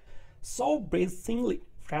feel so brazenly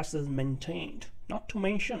fresh is maintained, not to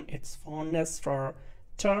mention its fondness for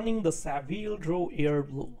turning the Savile Row air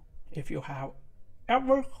blue. If you have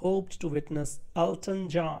ever hoped to witness Elton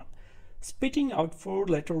John spitting out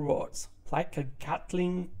four-letter words like a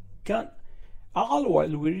Gatling gun, all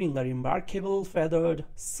while wearing a remarkable feathered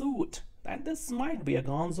suit, then this might be a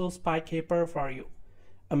gonzo spy caper for you.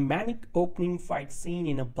 A manic opening fight scene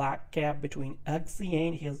in a black cab between Axie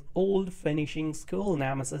and his old finishing school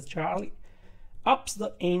nemesis Charlie ups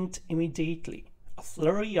the ante immediately. A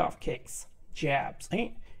flurry of kicks, jabs,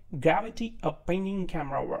 and gravity-upending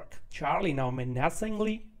camera work. Charlie, now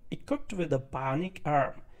menacingly equipped with a bionic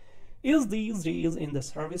arm, is these days in the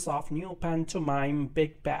service of new pantomime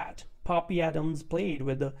Big Bad. Poppy Adams played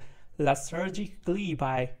with the lethargic glee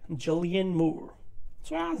by Julianne Moore.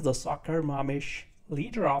 So as the soccer momish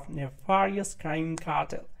leader of nefarious crime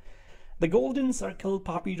cartel, the Golden Circle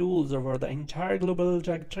Poppy rules over the entire global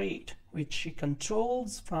drug trade, which she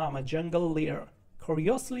controls from a jungle lair,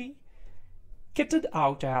 curiously kitted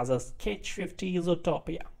out as a sketch 50s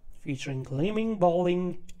utopia, featuring gleaming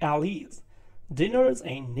bowling alleys, dinners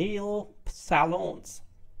and nail salons,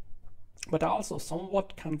 but also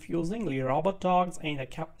somewhat confusingly robot dogs and a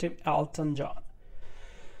captive Elton John.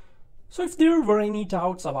 So if there were any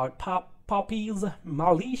doubts about Poppy's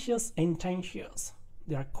malicious intentions,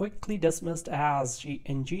 they are quickly dismissed as she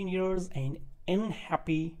engineers an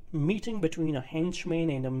unhappy meeting between a henchman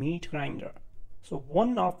and a meat grinder. So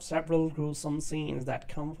one of several gruesome scenes that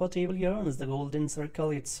comfortably earns the Golden Circle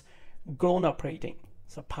its grown-up rating.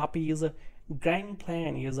 So Poppy's grand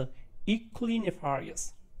plan is equally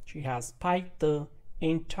nefarious. She has spiked the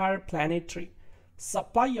entire planetary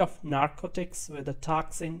supply of narcotics with a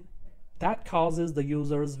toxin that causes the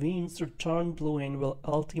user's veins to turn blue and will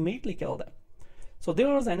ultimately kill them. So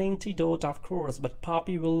there's an antidote, of course, but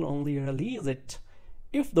Poppy will only release it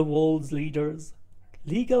if the world's leaders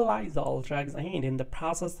legalize all drugs and in the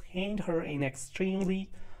process hand her an extremely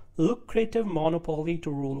lucrative monopoly to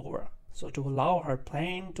rule over. So to allow her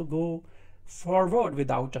plan to go forward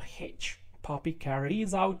without a hitch, Poppy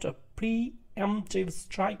carries out a preemptive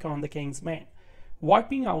strike on the Kingsman,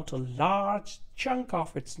 wiping out a large chunk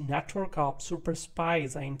of its network of super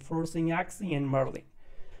spies and forcing Axie and Merlin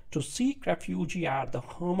to seek refuge at the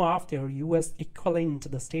home of their US equivalent,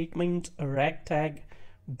 the statement a ragtag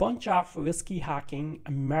bunch of whiskey-hacking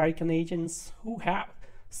American agents who have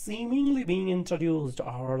seemingly been introduced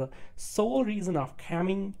are the sole reason of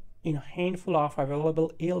cramming in a handful of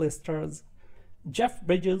available A-listers: Jeff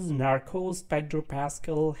Bridges, Narcos, Pedro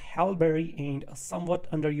Pascal, Halle Berry, and a somewhat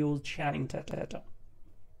underused Channing Tatum.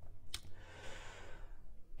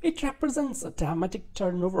 It represents a dramatic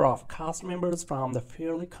turnover of cast members from the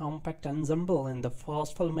fairly compact ensemble in the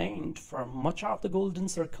first film and for much of the Golden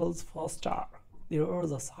Circle's first star. There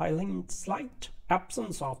is a silent, slight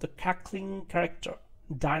absence of the crackling character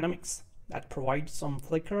dynamics that provides some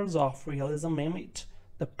flickers of realism amid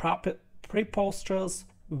the preposterous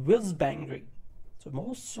whiz-bangery. So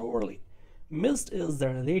most sorely missed is the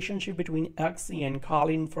relationship between Axie and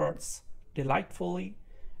Colin Firth's delightfully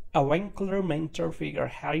avuncular mentor figure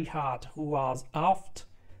Harry Hart, who was oft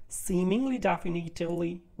seemingly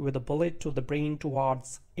definitively with a bullet to the brain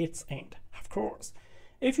towards its end. Of course,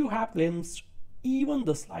 if you have glimpsed even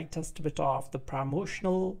the slightest bit of the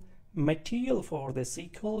promotional material for the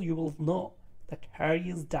sequel, you will know that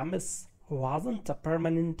Harry's demise wasn't a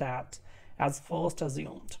permanent death as first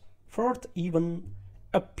assumed. Firth even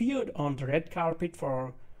appeared on the red carpet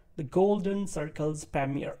for the Golden Circle's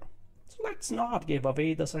premiere. So let's not give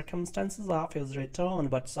away the circumstances of his return,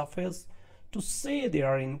 but suffice to say they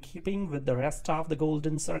are in keeping with the rest of the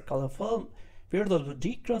Golden Circle, a film where the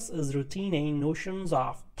ludicrous is routine and notions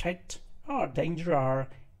of threat or danger are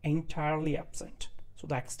entirely absent. So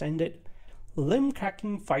the extended,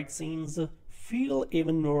 limb-cracking fight scenes feel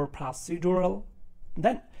even more procedural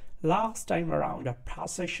than last time around, a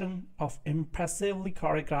procession of impressively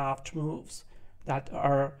choreographed moves that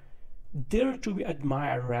are there to be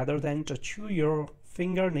admired rather than to chew your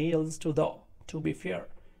fingernails to. Though, to be fair,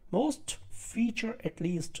 most feature at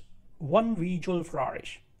least one visual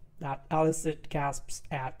flourish that elicits gasps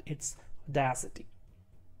at its audacity.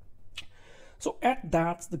 So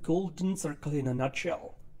that's the Golden Circle in a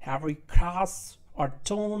nutshell. Every crass or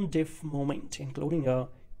tone-deaf moment, including a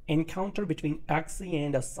encounter between Axie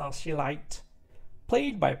and a socialite,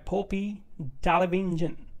 played by Poppy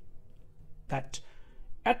Dalevingne, that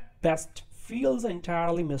at best feels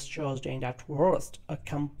entirely misjudged and at worst a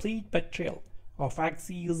complete betrayal of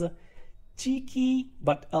Axie's cheeky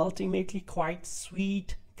but ultimately quite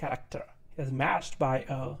sweet character, is matched by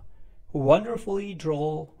a wonderfully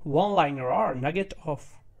droll one-liner or nugget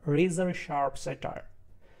of razor-sharp satire.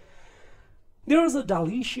 There is a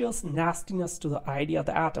delicious nastiness to the idea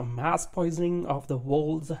that a mass poisoning of the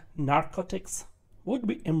world's narcotics would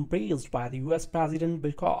be embraced by the US president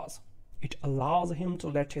because it allows him to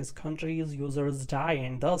let his country's users die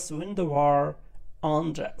and thus win the war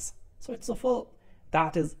on drugs. So it's a film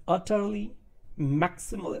that is utterly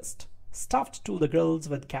maximalist, stuffed to the gills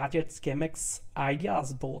with gadgets, gimmicks,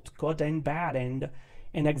 ideas both good and bad, and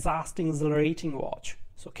an exhausting, exhilarating watch.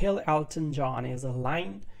 So Kill Elton John is a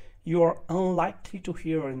line you are unlikely to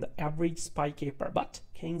hear in the average spy caper, but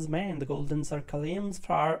Kingsman, the Golden Circle, aims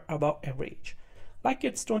far above average. Like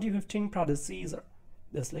its 2015 predecessor,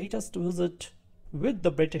 this latest visit with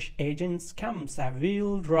the British agents comes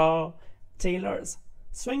Savile Raw Taylor's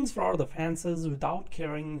swings for the fences without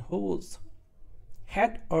caring whose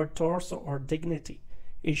head or torso or dignity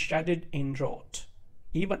is shedded in drought,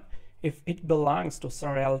 even if it belongs to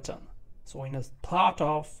Sir Elton. So in a plot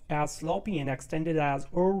of as sloppy and extended as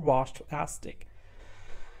overwashed plastic,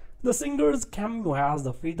 the singer's cameo as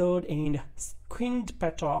the feathered and skinned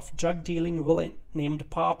pet of drug-dealing villain named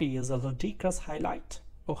Poppy is a ludicrous highlight.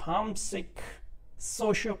 A homesick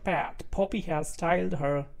sociopath, Poppy has styled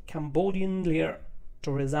her Cambodian lair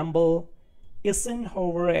to resemble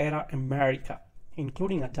Eisenhower-era America,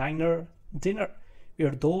 including a dinner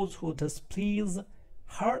where those who displease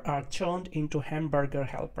her are turned into hamburger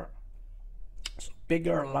helper. So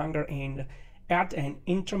bigger, longer, and at an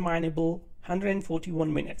interminable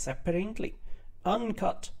 141 minutes, apparently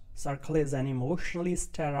uncut, Circle is an emotionally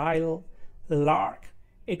sterile lark.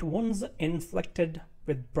 It once inflicted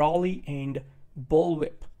with brawly and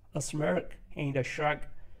bullwhip, a smirk, and a shrug,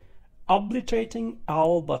 obliterating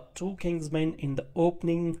all but two Kingsmen in the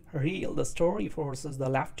opening reel. The story forces the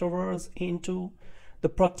leftovers into the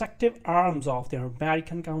protective arms of their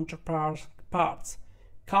American counterparts,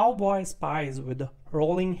 cowboy spies with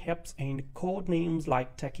rolling hips and code names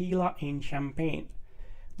like tequila and champagne,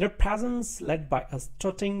 their presence led by a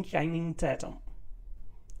strutting Channing Tatum.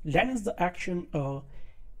 Lends the action a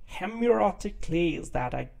hemorrhagic glaze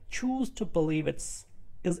that I choose to believe is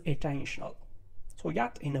intentional. So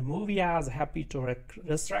yet in a movie as happy to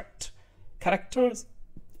resurrect characters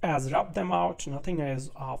as rub them out, nothing is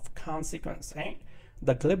of consequence, and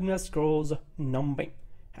the glibness grows numbing,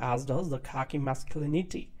 as does the cocky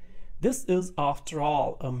masculinity. This is, after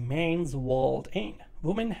all, a man's world, and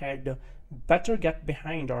women had better get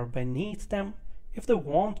behind or beneath them if they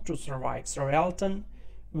want to survive. Sir Elton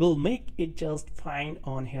will make it just fine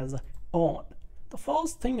on his own. The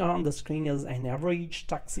first thing on the screen is an average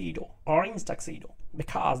tuxedo, orange tuxedo,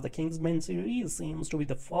 because the Kingsman series seems to be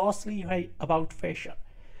the firstly about fashion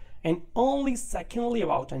and only secondly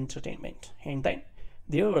about entertainment. And then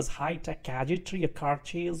there is high-tech gadgetry, a car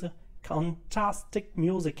chase, fantastic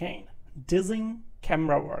music, and dizzying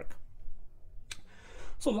camera work.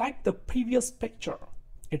 So like the previous picture,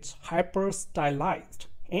 it's hyper-stylized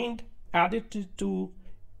and edited to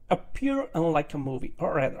appear unlike a movie,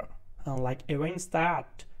 or rather, unlike events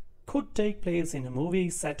that could take place in a movie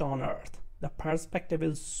set on Earth. The perspective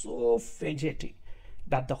is so fidgety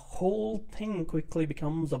that the whole thing quickly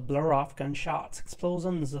becomes a blur of gunshots,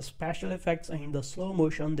 explosions, the special effects, and the slow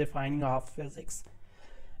motion defining of physics.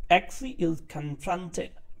 Axie is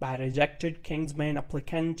confronted by rejected Kingsman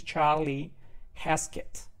applicant Charlie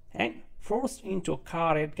Hesketh and forced into a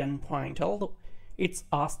car at gunpoint. Although it's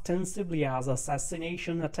ostensibly as an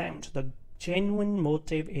assassination attempt, the genuine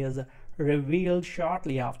motive is revealed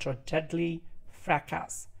shortly after a deadly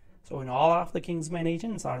fracas. So when all of the Kingsman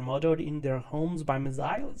agents are murdered in their homes by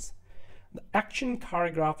missiles, the action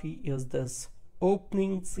choreography is this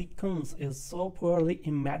opening sequence is so poorly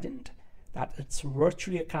imagined that it's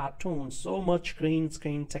virtually a cartoon. So much green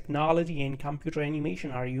screen technology and computer animation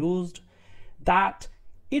are used that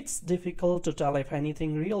it's difficult to tell if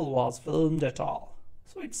anything real was filmed at all.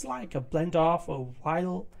 So it's like a blend of a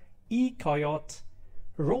wild coyote,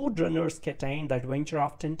 Roadrunner's Kitten, the adventure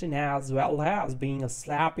of Tintin, as well as being a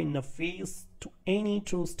slap in the face to any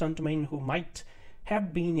true stuntman who might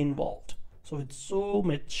have been involved. So with so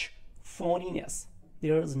much phoniness,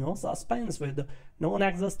 there is no suspense. With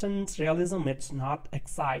non-existent realism, it's not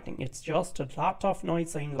exciting. It's just a lot of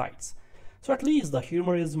noise and lights. So at least the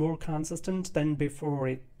humor is more consistent than before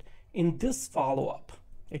it. In this follow-up,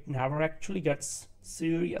 it never actually gets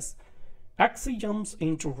serious. Axie jumps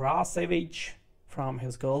into raw savage from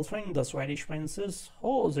his girlfriend, the Swedish princess,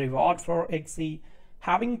 whose reward for Axie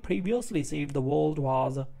having previously saved the world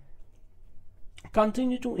was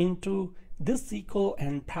continued into this sequel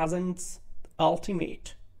and presents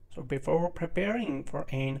ultimate. So before preparing for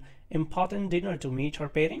an important dinner to meet her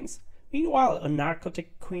parents, meanwhile a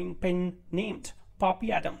narcotic queenpin named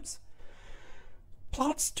Poppy Adams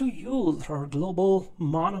plots to use her global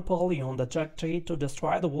monopoly on the drug trade to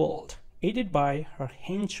destroy the world, aided by her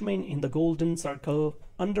henchmen in the Golden Circle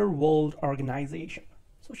underworld organization.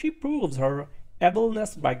 So she proves her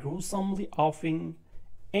evilness by gruesomely offing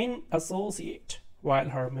an associate, while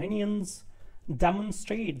her minions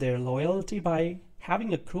demonstrate their loyalty by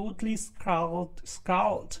having a crudely scrawled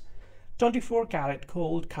 24-karat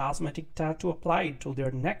gold cosmetic tattoo applied to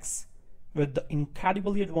their necks with the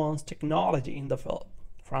incredibly advanced technology in the film,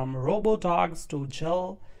 from robo-dogs to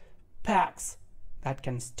gel packs that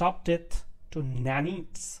can stop death to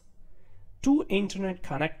nanites, to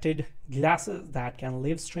internet-connected glasses that can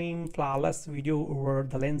live stream flawless video over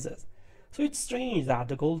the lenses. So it's strange that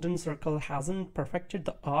the Golden Circle hasn't perfected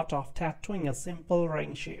the art of tattooing a simple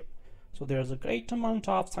ring shape. So there's a great amount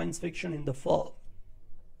of science fiction in the film,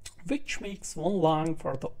 which makes one long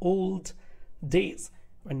for the old days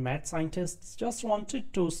when mad scientists just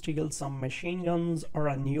wanted to steal some machine guns or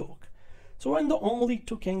a nuke. So when the only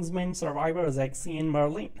two Kingsman survivors, Axie and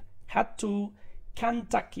Merlin, head to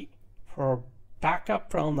Kentucky for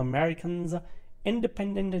backup from the Americans'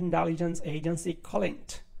 independent intelligence agency, Colin,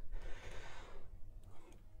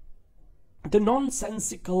 the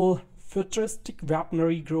nonsensical futuristic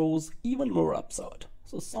weaponry grows even more absurd.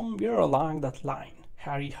 So somewhere along that line,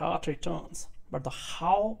 Harry Hart returns, but the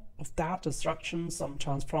how of that destruction some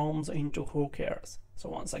transforms into who cares. So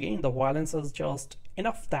once again, the violence is just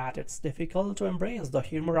enough that it's difficult to embrace the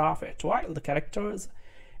humor of it, while the characters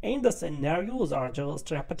and the scenarios are just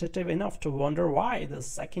repetitive enough to wonder why the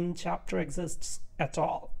second chapter exists at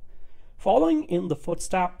all. Following in the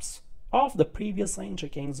footsteps of the previous entry,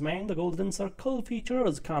 Kingsman, the Golden Circle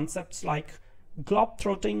features concepts like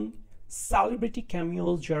globetrotting, celebrity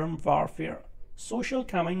cameos, germ warfare, social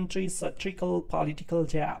commentary, satirical political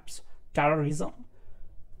jabs, terrorism,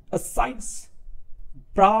 asides,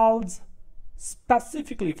 brawls,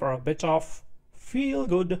 specifically for a bit of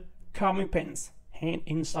feel-good comeuppance, and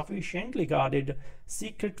insufficiently guarded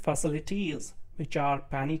secret facilities which are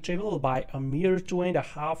penetrable by a mere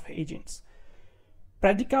 2.5 agents.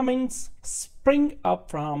 Predicaments spring up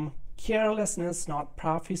from carelessness, not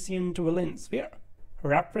proficient villains, where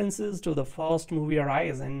references to the first movie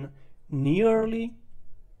arise in nearly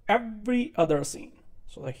every other scene.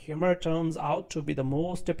 So the humor turns out to be the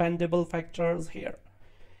most dependable factors here,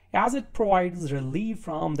 as it provides relief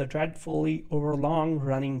from the dreadfully overlong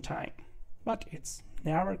running time. But it's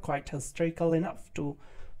never quite hysterical enough to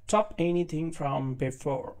top anything from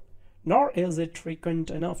before, nor is it frequent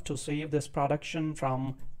enough to save this production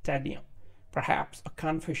from tedium. Perhaps a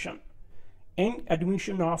confession and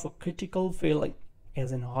admission of a critical failing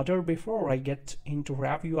is in order before I get into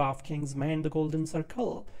review of Kingsman: The Golden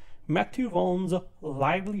Circle, Matthew Vaughn's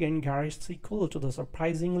lively and garish sequel to the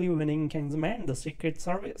surprisingly winning Kingsman: The Secret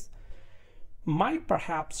Service. My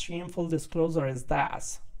perhaps shameful disclosure is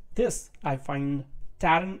this I find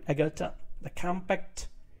Taron Egerton, the compact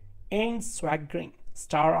and swaggering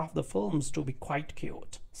star of the films, to be quite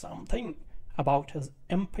cute. Something about his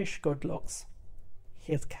impish good looks,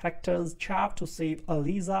 his character's charm to save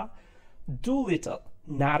Eliza Doolittle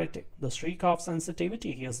narrative, the streak of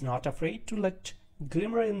sensitivity he is not afraid to let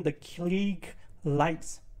glimmer in the clique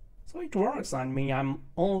lights. So it works on me, I'm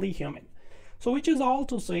only human. So which is all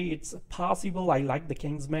to say, it's possible I like the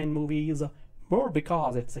Kingsman movies more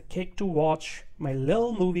because it's a kick to watch my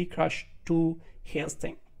little movie crush do his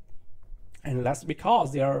thing, and less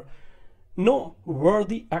because they are no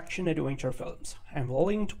worthy action-adventure films. I'm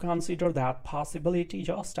willing to consider that possibility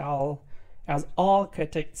just as all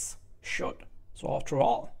critics should. So after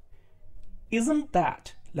all, isn't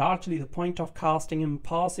that largely the point of casting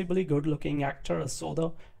impossibly good-looking actors, so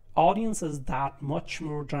the audience is that much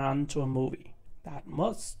more drawn to a movie that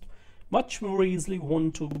much more easily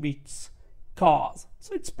won to its cause?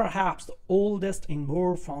 So it's perhaps the oldest and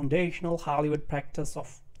more foundational Hollywood practice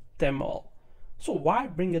of them all. So why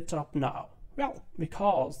bring it up now? Well,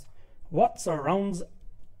 because what surrounds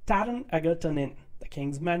Taron Egerton in the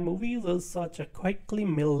Kingsman movies is such a quickly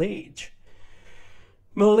melange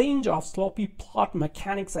of sloppy plot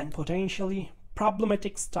mechanics and potentially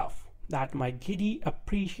problematic stuff that my giddy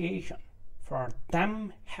appreciation for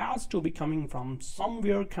them has to be coming from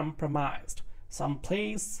somewhere compromised,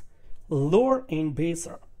 someplace lower and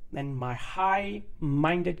baser than my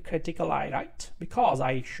high-minded critical eye, right? Because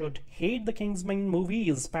I should hate the Kingsman movie,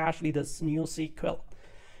 especially this new sequel,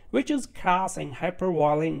 which is crass and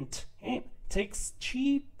hyper-violent and takes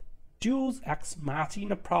cheap deus ex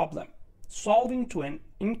machina problem solving to an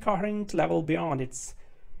incoherent level beyond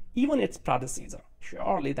even its predecessor.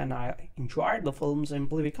 Surely then I enjoyed the film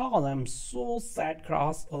simply because I'm so sad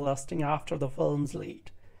cross-lusting after the film's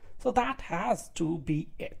lead. So that has to be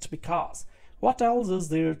it, because what else is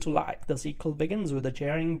there to like? The sequel begins with a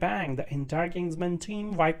jarring bang. The entire Kingsman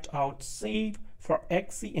team wiped out save for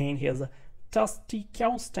Exy and his trusty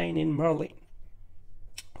Coulston in Merlin,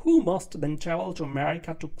 who must then travel to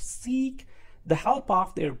America to seek the help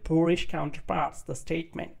of their poorish counterparts. The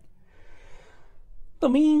statement, the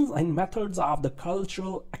means and methods of the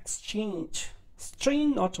cultural exchange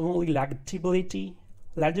strain not only legibility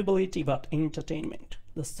but entertainment.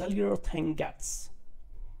 The sillier thing gets,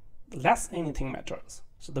 the less anything matters.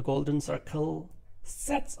 So the Golden Circle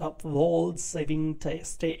sets up world-saving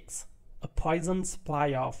stakes. A poison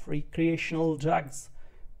supply of recreational drugs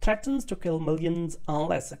threatens to kill millions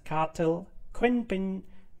unless a cartel kingpin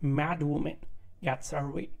madwoman gets her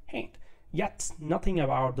way. And yet nothing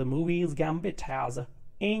about the movie's gambit has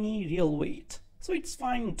any real weight. So it's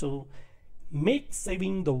fine to make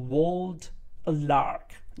saving the world a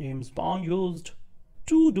lark. James Bond used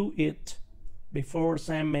to do it before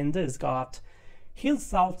Sam Mendes got his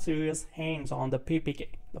self-serious hands on the PPK.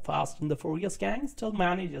 The Fast and the Furious gang still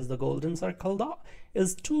manages the Golden Circle, though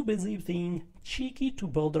is too busy being cheeky to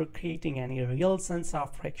bother creating any real sense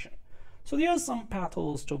of friction. So there's some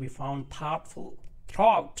pathos to be found thoughtful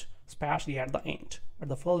throughout, especially at the end, where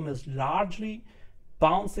the film is largely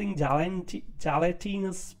bouncing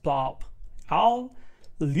gelatinous blob, all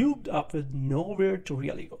lubed up with nowhere to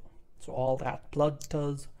really go. So all that blood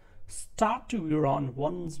does start to wear on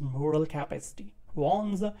one's moral capacity.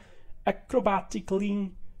 One's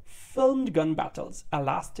acrobatically filmed gun battles,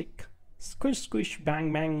 elastic squish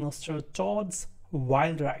bang muster towards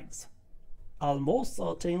wild rides, almost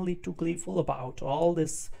certainly too gleeful about all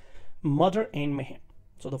this murder and mayhem.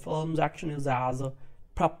 So the film's action is as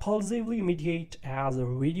propulsively immediate as a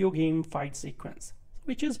video game fight sequence,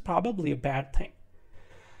 which is probably a bad thing.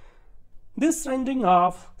 This rending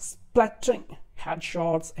of splattering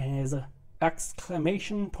headshots as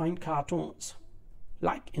exclamation point cartoons.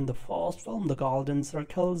 Like in the first film, the Golden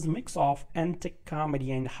Circle's mix of antic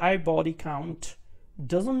comedy and high body count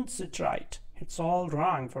doesn't sit right. It's all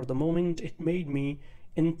wrong. For the moment, it made me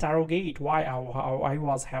interrogate how I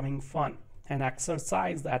was having fun, an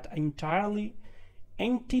exercise that entirely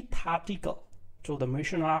antithetical to the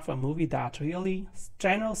mission of a movie that really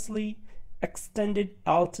strenuously extended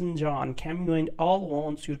Elton John cameo and all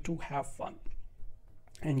wants you to have fun.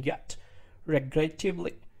 And yet,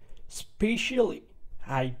 regrettably, spatially,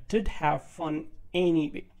 I did have fun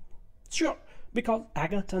anyway. Sure, because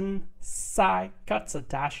Egerton cuts a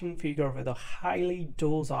dashing figure with a highly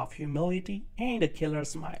dose of humility and a killer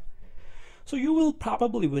smile. So you will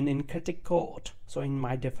probably win in critic court. So in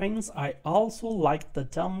my defense, I also liked the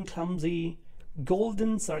dumb, clumsy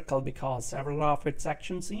Golden Circle because several of its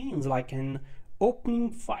action scenes, like an opening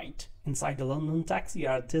fight inside a London taxi,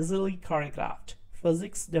 are dizzily choreographed,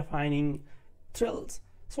 physics-defining thrills.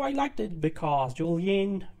 So I liked it because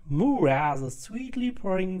Julianne Moore as a sweetly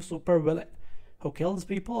purring supervillain who kills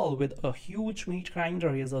people with a huge meat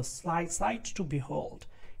grinder is a sight to behold,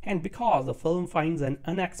 and because the film finds an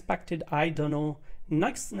unexpected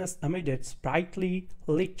niceness amid its brightly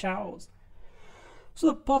lit chaos. So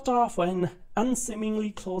the plot of an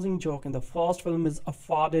unseemingly closing joke in the first film is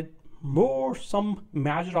afforded some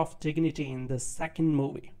measure of dignity in the second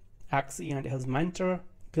movie. Axie and his mentor,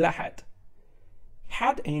 Glad,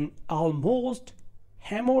 had an almost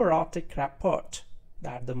homoerotic rapport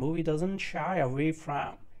that the movie doesn't shy away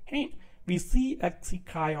from, and We see Exy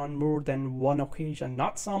cry on more than one occasion,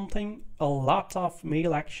 not something a lot of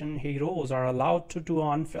male action heroes are allowed to do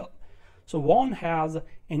on film. So Vaughn has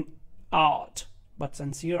an odd but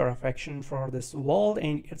sincere affection for this world,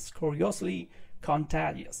 and it's curiously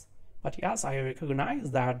contagious. But yes, I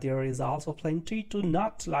recognize that there is also plenty to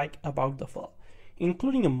not like about the film,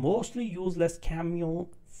 including a mostly useless cameo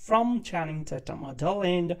from Channing Tatum, a dull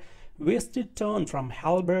and wasted turn from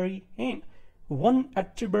Halle Berry, and one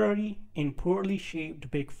arbitrary and poorly shaped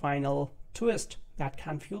big final twist that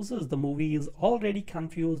confuses the movie's already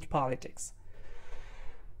confused politics.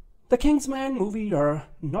 The Kingsman movies are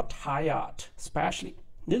not high art, especially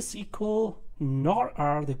this sequel, nor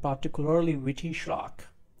are they particularly witty schlock.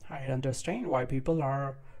 I understand why people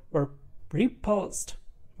were repulsed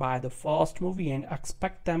by the first movie and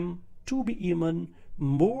expect them to be even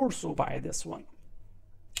more so by this one.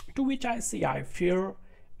 To which I say, I fear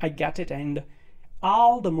I get it, and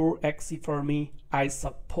all the more exy for me, I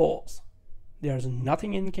suppose. There's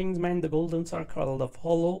nothing in Kingsman: The Golden Circle to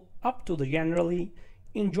follow up to the generally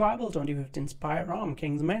enjoyable 2015 spy-rom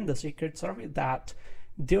Kingsman: The Secret Service that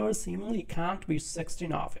there seemingly can't be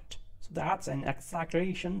 16 of it. So that's an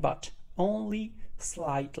exaggeration, but only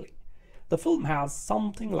slightly. The film has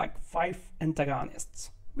something like 5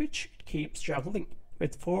 antagonists, which it keeps juggling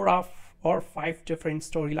with 4 or 5 different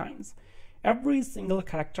storylines. Every single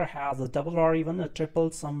character has a double or even a triple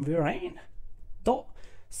somewhere in, though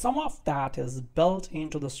some of that is built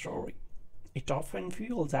into the story. It often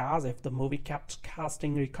feels as if the movie kept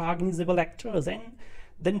casting recognizable actors and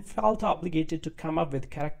then felt obligated to come up with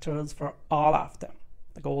characters for all of them.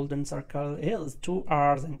 The Golden Circle is 2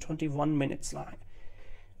 hours and 21 minutes long,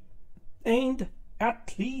 and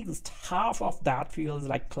at least half of that feels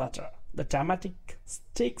like clutter. The thematic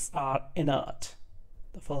stakes are inert.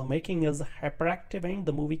 The filmmaking is hyperactive, and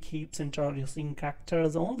the movie keeps introducing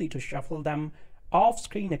characters only to shuffle them off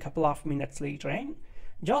screen a couple of minutes later, and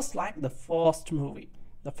just like the first movie,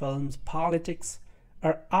 the film's politics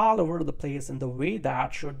are all over the place in the way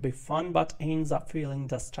that should be fun but ends up feeling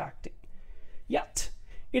distracting. Yet,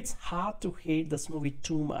 it's hard to hate this movie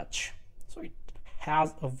too much. So it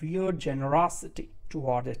has a weird generosity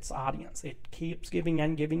toward its audience. It keeps giving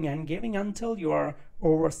and giving and giving until you are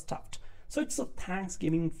overstuffed. So it's a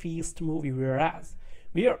Thanksgiving feast movie,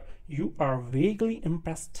 where you are vaguely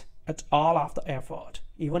impressed at all of the effort,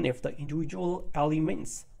 even if the individual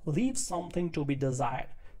elements leave something to be desired.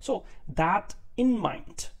 So that in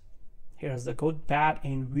mind, here's the good, bad,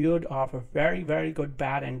 and weird of a very, very good,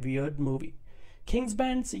 bad, and weird movie.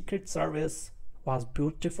 Kingsman: Secret Service was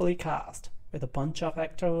beautifully cast, with a bunch of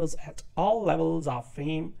actors at all levels of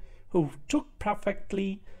fame who took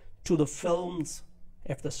perfectly to the films.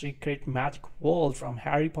 If the secret magic world from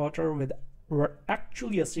Harry Potter were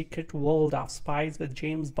actually a secret world of spies with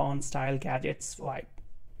James Bond style gadgets vibe.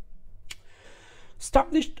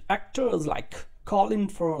 Established actors like Colin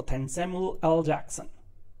Firth and Samuel L. Jackson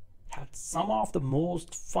had some of the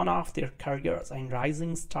most fun of their careers, and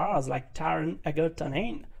rising stars like Taron Egerton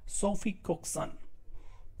and Sophie Cookson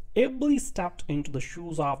ably stepped into the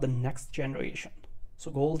shoes of the next generation. So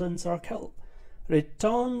Golden Circle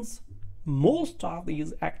returns most of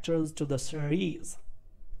these actors to the series,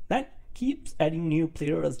 then keeps adding new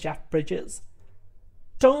players. Jeff Bridges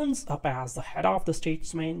turns up as the head of the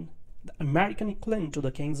Statesman, the American equivalent to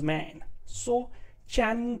the Kingsman. So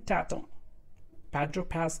Channing Tatum, Pedro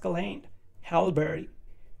Pascal, and Halle Berry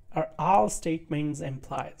are all Statesman's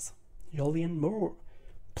employees. Julianne Moore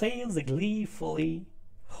plays a gleefully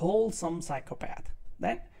wholesome psychopath.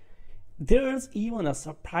 Then there's even a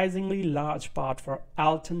surprisingly large part for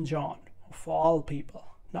Elton John, of all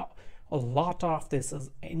people. Now, a lot of this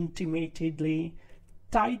is intimately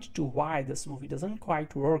tied to why this movie doesn't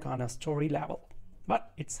quite work on a story level,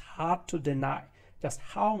 but it's hard to deny just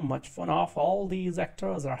how much fun of all these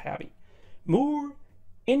actors are having. Moore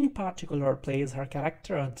in particular plays her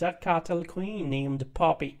character, a Jackal queen named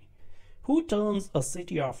Poppy, who turns a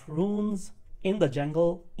city of ruins in the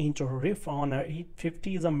jungle into a riff on a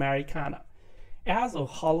 50s Americana as a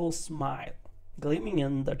hollow smile gleaming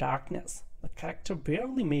in the darkness. The character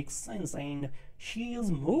barely makes sense, and she is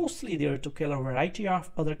mostly there to kill a variety of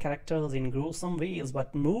other characters in gruesome ways,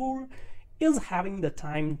 but Moore is having the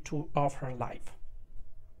time of her life.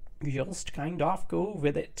 Just kind of go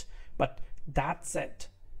with it. But that's it.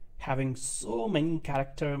 Having so many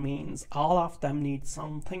characters means all of them need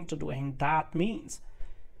something to do, and that means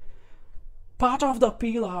part of the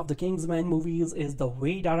appeal of the Kingsman movies is the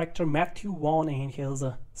way director Matthew Vaughn and his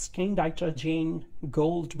screenwriter Jane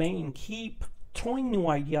Goldman keep throwing new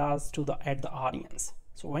ideas at the audience.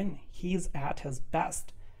 So when he's at his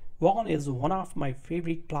best, Vaughn is one of my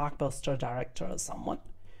favorite blockbuster directors, someone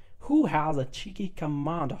who has a cheeky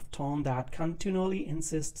command of tone that continually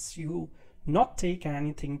insists you not take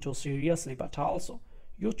anything too seriously, but also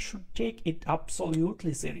you should take it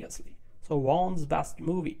absolutely seriously. So Vaughn's best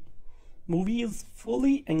movies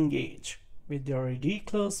fully engage with their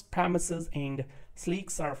ridiculous premises and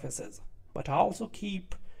sleek surfaces, but also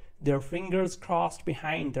keep their fingers crossed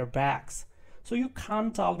behind their backs. So you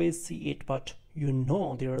can't always see it, but you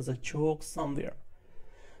know there's a joke somewhere.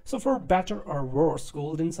 So for better or worse,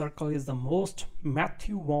 Golden Circle is the most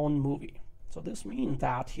Matthew Vaughn movie. So this means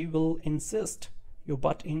that he will insist you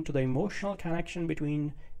butt into the emotional connection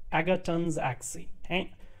between Egerton's Axie and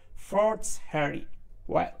Firth's Harry,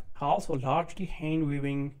 while also largely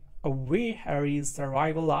hand-waving away Harry's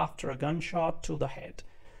survival after a gunshot to the head.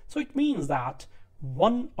 So it means that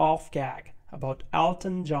one off gag about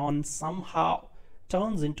Elton John somehow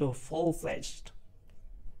turns into a full-fledged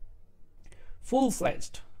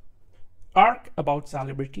arc about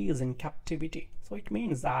celebrities in captivity. So it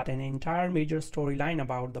means that an entire major storyline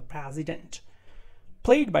about the president,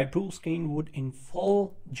 played by Bruce Greenwood in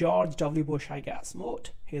full George W. Bush, I guess,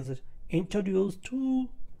 mode, is introduced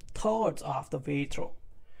 2/3 of the way through.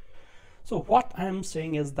 So what I'm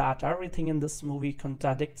saying is that everything in this movie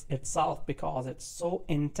contradicts itself because it's so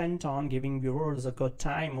intent on giving viewers a good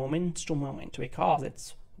time moment to moment, because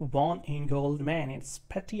it's Vaughn and Goldman. It's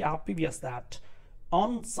pretty obvious that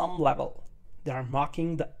on some level they are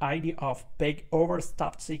mocking the idea of big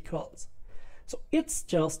overstuffed sequels. So it's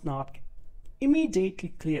just not immediately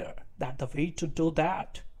clear that the way to do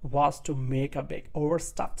that was to make a big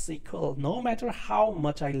overstuffed sequel, no matter how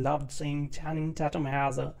much I loved seeing Channing Tatum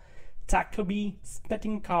as a Takobi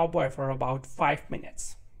spitting cowboy for about 5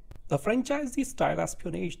 minutes. The franchisee-style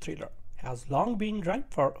espionage thriller has long been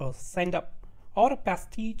ripe for a send-up or a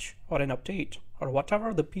pastiche or an update or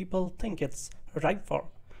whatever the people think it's ripe for.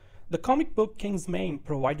 The comic book Kingsman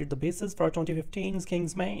provided the basis for 2015's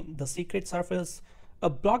Kingsman: The Secret Service, a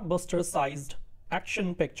blockbuster-sized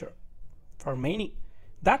action picture. For many,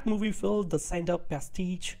 that movie filled the send-up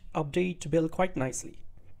pastiche update bill quite nicely.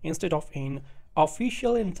 Instead of an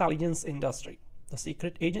official intelligence industry, the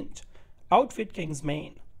secret agent outfit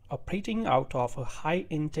Kingsman, operating out of a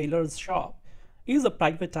high-end tailor's shop, is a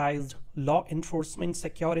privatized law enforcement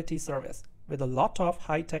security service with a lot of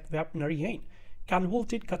high-tech weaponry and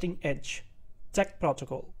convoluted cutting-edge tech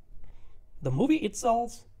protocol. The movie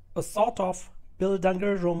itself, a sort of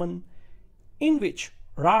Bilderberg Roman in which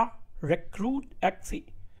raw recruit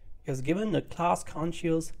Axie is given a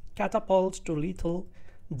class-conscious catapult to lethal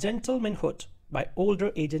gentlemanhood by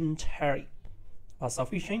older agent Harry, are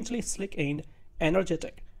sufficiently slick and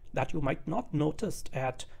energetic that you might not notice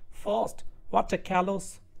at first what a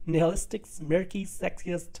callous, nihilistic, smirky,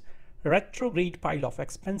 sexist, retrograde pile of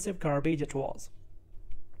expensive garbage it was.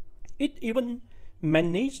 It even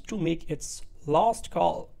managed to make its last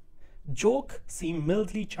call joke seem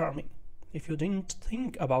mildly charming if you didn't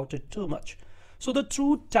think about it too much. So the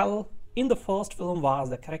true tell in the first film was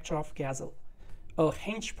the character of Gazelle, a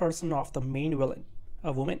henchperson of the main villain,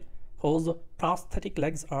 a woman whose prosthetic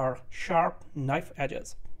legs are sharp knife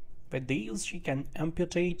edges. With these she can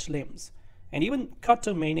amputate limbs and even cut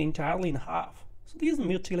a man entirely in half. So these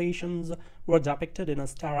mutilations were depicted in a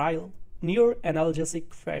sterile, near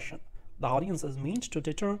analgesic fashion. The audience is meant to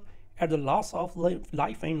deter at the loss of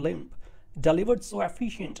life and limb, delivered so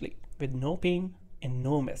efficiently with no pain and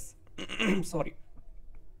no mess. Sorry.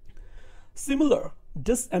 Similar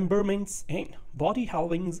dismemberments and body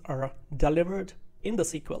halvings are delivered in the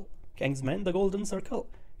sequel, Kingsman: The Golden Circle.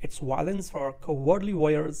 It's violence for cowardly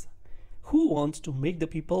voyeurs who want to make the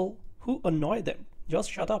people who annoy them just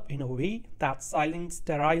shut up in a way that's silent,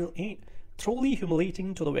 sterile, and truly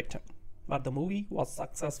humiliating to the victim. But the movie was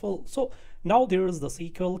successful, so now there's the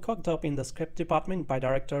sequel cooked up in the script department by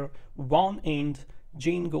director Vaughn and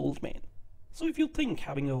Jane Goldman. So if you think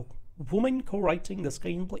having a woman co-writing the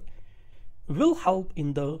screenplay will help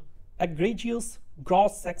in the egregious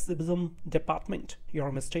gross sexism department,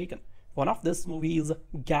 you're mistaken. One of this movie's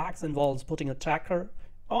gags involves putting a tracker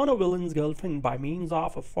on a villain's girlfriend by means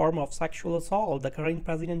of a form of sexual assault the current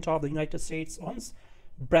president of the United States once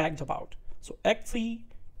bragged about. So Axie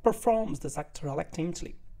performs this act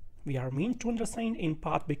reluctantly. We are meant to understand in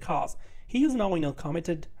part because he is now in a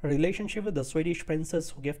committed relationship with the Swedish princess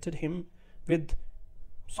who gifted him with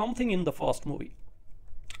something in the first movie.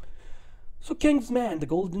 So Kingsman: The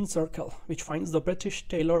Golden Circle, which finds the British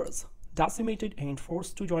tailors decimated and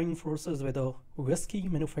forced to join forces with a whiskey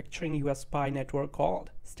manufacturing US spy network called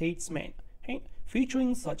Statesman, and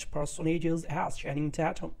featuring such personages as Channing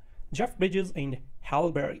Tatum, Jeff Bridges, and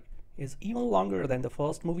Halle Berry, is even longer than the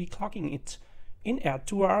first movie, clocking it in at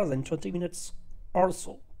 2 hours and 20 minutes or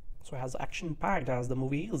so. So as action-packed as the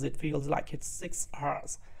movie is, it feels like it's 6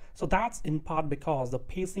 hours. So that's in part because the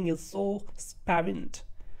pacing is so spavant.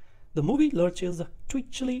 The movie lurches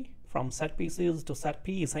twitchily from set pieces to set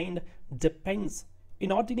piece and depends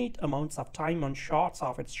inordinate amounts of time on shots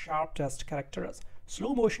of its sharp-dressed characters,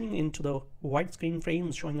 slow motioning into the widescreen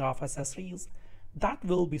frames showing off accessories that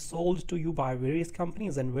will be sold to you by various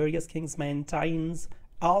companies and various Kingsman tie-ins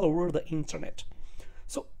all over the internet.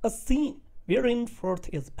 So a scene wherein Firth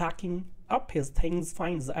is packing up his things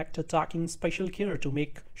finds the actor taking special care to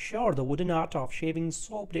make sure the wooden art of shaving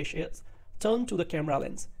soap dishes turned to the camera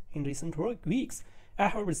lens. In recent weeks, I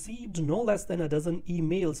have received no less than a dozen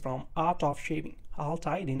emails from Art of Shaving, all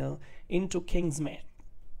tied into Kingsman.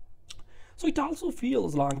 So it also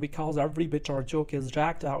feels long because every bit or joke is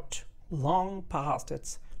dragged out long past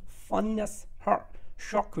its funniness or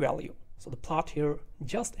shock value. So the plot here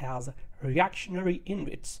just as reactionary in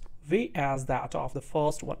its way as that of the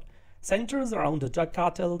first one, centers around the drug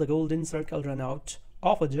cartel, the Golden Circle run out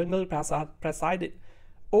of a jungle presided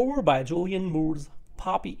over by Julianne Moore's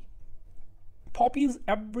Poppy. Poppy is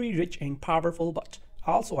very rich and powerful, but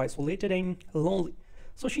also isolated and lonely.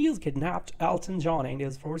 So she has kidnapped Elton John and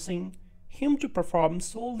is forcing him to perform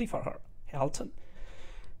solely for her.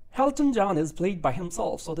 Elton John is played by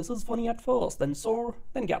himself, so this is funny at first, then sore,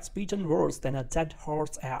 then gets beaten worse than a dead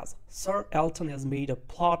horse as Sir Elton has made a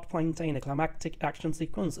plot point and a climactic action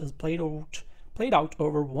sequence is played out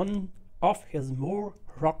over one of his more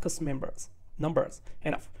raucous numbers.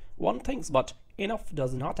 Enough. One thinks, but enough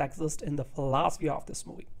does not exist in the philosophy of this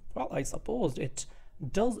movie. Well, I suppose it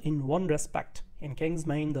does in one respect. In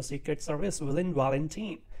Kingsman, the Secret Service villain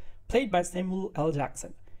Valentine, played by Samuel L.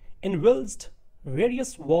 Jackson, encouraged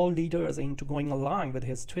various world leaders into going along with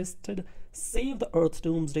his twisted save the earth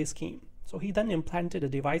doomsday scheme. So he then implanted a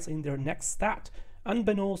device in their necks that,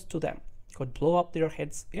 unbeknownst to them, could blow up their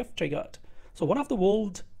heads if triggered. So one of the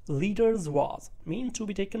world leaders was meant to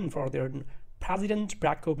be taken for their President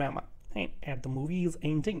Barack Obama. And at the movie's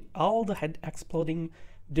ending, all the head exploding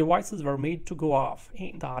devices were made to go off,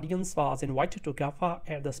 and the audience was invited to guffaw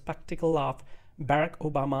at the spectacle of Barack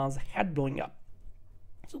Obama's head blowing up.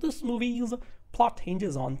 So this movie's plot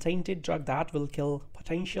hinges on tainted drug that will kill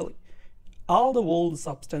potentially all the world's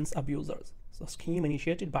substance abusers. The scheme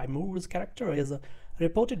initiated by Moore's character is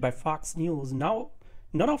reported by Fox News. Now,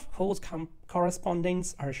 none of whose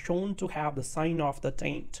correspondents are shown to have the sign of the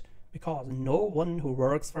taint, because no one who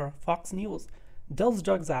works for Fox News does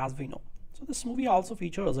drugs as we know. So this movie also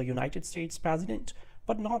features a United States president,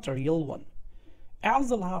 but not a real one. As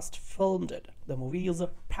the last film did, the movie's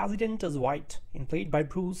president is white and played by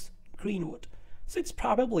Bruce Greenwood. So it's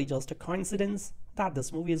probably just a coincidence that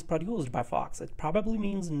this movie is produced by Fox. It probably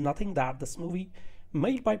means nothing that this movie,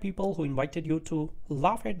 made by people who invited you to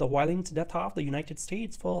laugh at the violent death of the United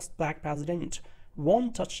States' first black president,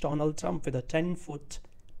 won't touch Donald Trump with a 10-foot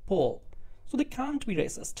pole. So they can't be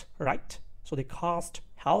racist, right? So they cast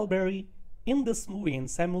Halle Berry in this movie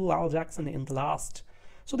and Samuel L. Jackson in the last.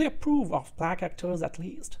 So they approve of black actors at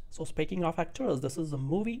least. So speaking of actors, this is a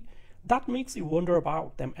movie that makes you wonder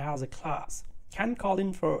about them as a class. Can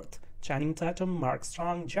Colin Firth, Channing Tatum, Mark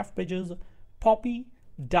Strong, Jeff Bridges, Poppy,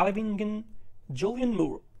 Dalivingan, Julianne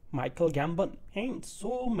Moore, Michael Gambon, and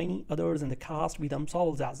so many others in the cast be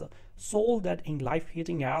themselves as soul-dead and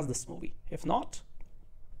life-hating as this movie? If not,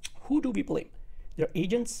 who do we blame? Their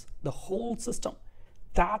agents, the whole system.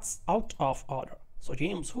 That's out of order. So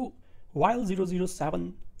James, who, while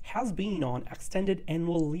 007 has been on extended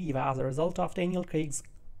annual leave as a result of Daniel Craig's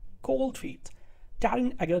cold feet,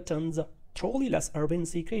 Taron Egerton's thoroughly less urban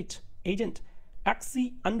secret agent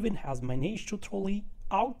Axie Unwin has managed to thoroughly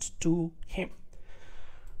outdo him.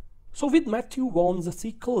 So with Matthew Vaughn's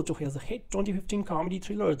sequel to his hit 2015 comedy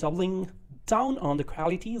thriller doubling down on the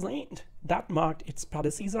qualities and that marked its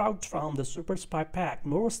predecessor out from the super spy pack,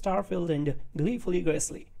 more star-filled and gleefully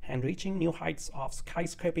gracefully, and reaching new heights of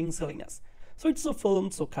skyscraping silliness. So it's a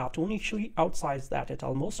film so cartoonishly outsized that it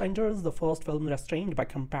almost renders the first film restrained by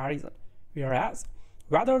comparison. Whereas,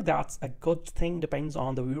 whether that's a good thing depends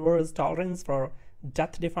on the viewer's tolerance for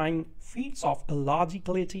death-defying feats of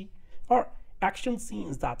illogicality or action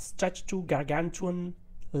scenes that stretch to gargantuan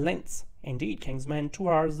lengths. Indeed, Kingsman 2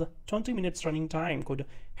 hours 20 minutes running time could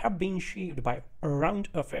have been shaved by around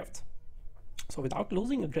a fifth. So without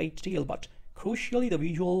losing a great deal, but crucially the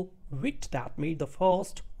visual wit that made the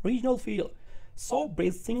first regional feel so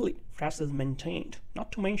brazenly fresh is maintained,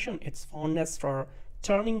 not to mention its fondness for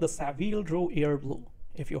turning the Savile Row air blue.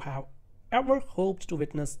 If you have ever hoped to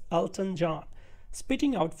witness Elton John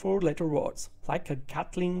spitting out 4-letter words like a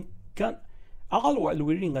Gatling gun, all while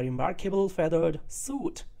wearing a remarkable feathered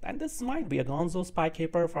suit. Then this might be a gonzo spy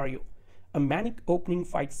caper for you. A manic opening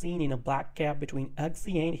fight scene in a black cab between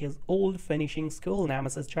Eggsy and his old finishing school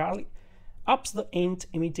nemesis Charlie ups the ante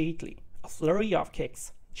immediately. A flurry of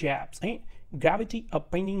kicks, jabs, and gravity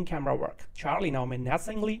upending camera work. Charlie, now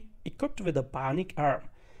menacingly equipped with a bionic arm,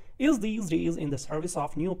 is these days in the service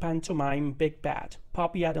of new pantomime Big Bad.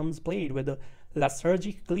 Poppy Adams, played with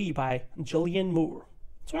lethargic glee by Julianne Moore.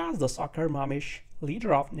 So as the soccer momish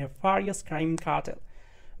leader of nefarious crime cartel,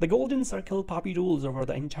 the Golden Circle, Poppy rules over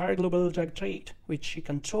the entire global drug trade, which she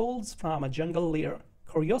controls from a jungle lair,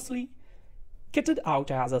 curiously kitted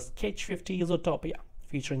out as a sketch 50s utopia,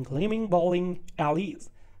 featuring gleaming bowling alleys,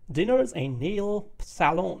 dinners and nail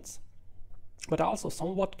salons, but also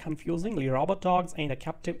somewhat confusingly robot dogs and a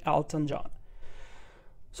captive Elton John.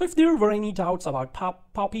 So if there were any doubts about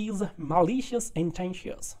Poppy's malicious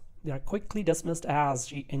intentions, they are quickly dismissed as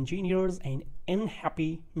she engineers an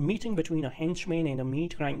unhappy meeting between a henchman and a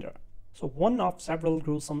meat grinder. So one of several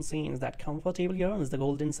gruesome scenes that comfortably earns the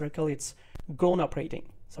Golden Circle its grown-up rating.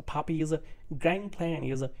 So Poppy's grand plan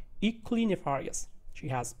is equally nefarious. She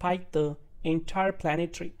has spiked the entire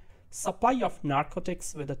planetary supply of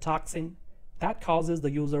narcotics with a toxin that causes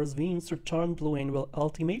the user's veins to turn blue and will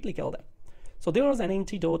ultimately kill them. So there is an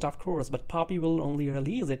antidote, of course, but Poppy will only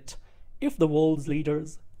release it if the world's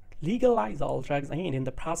leaders legalize all drugs and in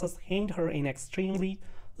the process hand her an extremely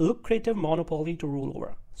lucrative monopoly to rule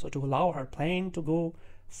over. So to allow her plan to go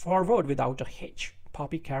forward without a hitch,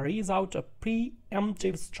 Poppy carries out a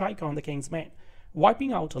preemptive strike on the Kingsman,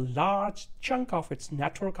 wiping out a large chunk of its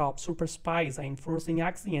network of super spies and forcing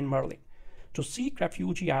Eggsy and Merlin to seek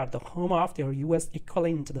refuge at the home of their US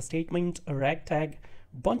equivalent, the statement a ragtag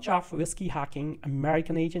bunch of whiskey-hacking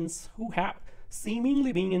American agents who have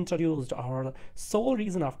seemingly been introduced are the sole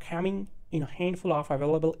reason of coming in a handful of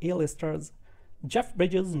available A-listers: Jeff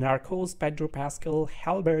Bridges, Narcos, Pedro Pascal,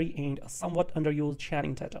 Halle Berry, and a somewhat underused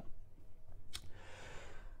Channing Tatum.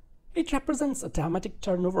 It represents a dramatic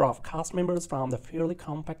turnover of cast members from the fairly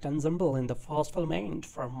compact ensemble in the first film, and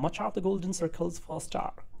for much of the Golden Circle's first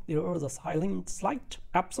arc, there is a slight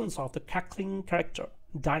absence of the crackling character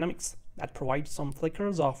dynamics that provide some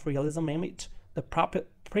flickers of realism amid the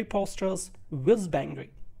preposterous whiz-bangery.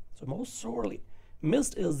 So most sorely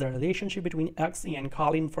missed is the relationship between Eggsy and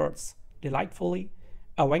Colin Firth's delightfully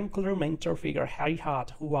avuncular mentor figure Harry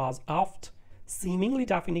Hart, who was oft seemingly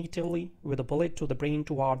definitively with a bullet to the brain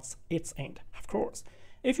towards its end. Of course,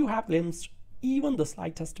 if you have glimpsed even the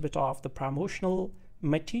slightest bit of the promotional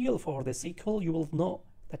material for the sequel, you will know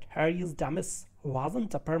that Harry's demise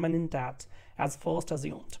wasn't a permanent death as first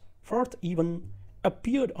assumed. Firth even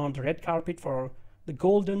appeared on the red carpet for the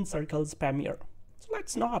Golden Circle's premiere. So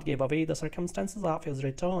let's not give away the circumstances of his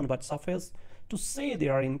return, but suffice to say they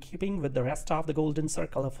are in keeping with the rest of the Golden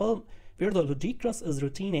Circle, a film where the ludicrous is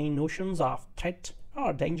routine and notions of threat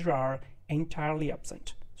or danger are entirely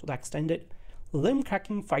absent. So the extended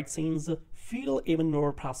limb-cracking fight scenes feel even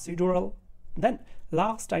more procedural than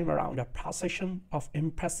last time around, a procession of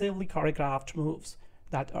impressively choreographed moves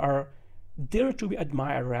that are there to be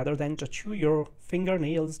admired rather than to chew your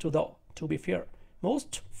fingernails to. Though, to be fair,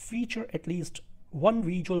 most feature at least one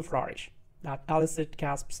visual flourish that elicits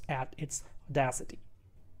gasps at its audacity.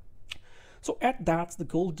 So that's the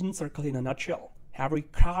Golden Circle in a nutshell. Every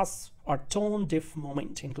crass or tone-deaf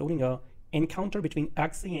moment, including an encounter between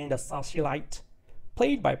Eggsy and a socialite,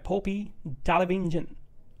 played by Poppy Delevingne,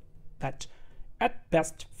 that at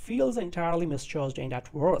best feels entirely misjudged and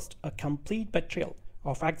at worst a complete betrayal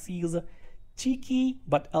of Eggsy's cheeky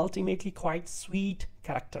but ultimately quite sweet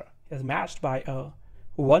character, is matched by a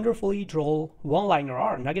wonderfully droll one-liner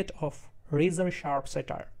or nugget of razor-sharp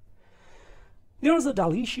satire. There is a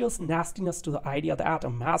delicious nastiness to the idea that a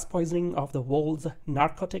mass poisoning of the world's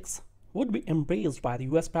narcotics would be embraced by the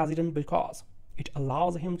US president because it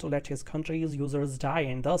allows him to let his country's users die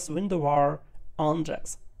and thus win the war on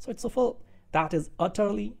drugs. So it's a film that is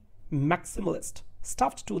utterly maximalist,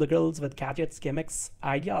 stuffed to the gills with gadgets, gimmicks,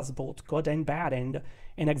 ideas both good and bad, and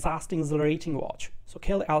an exhausting, exhilarating watch. So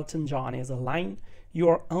Kill Elton John is a line you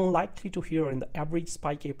are unlikely to hear in the average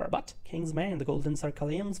spy caper, but Kingsman, the Golden Circle,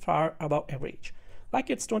 aims far above average. Like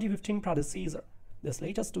its 2015 predecessor, this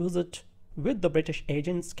latest visit with the British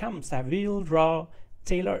agents comes Savile Raw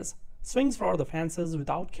Taylor's swings for the fences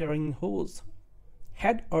without caring whose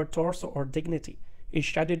head or torso or dignity is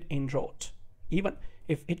shredded and wrote, even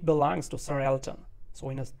if it belongs to Sir Elton. So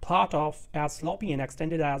in a plot of as sloppy and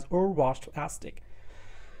extended as overwashed plastic,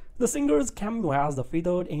 the singer's cameo as the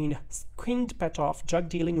feathered and squinked pet of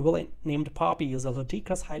drug-dealing villain named Poppy is a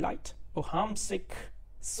ludicrous highlight. A homesick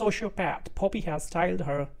sociopath, Poppy has styled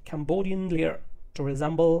her Cambodian lair to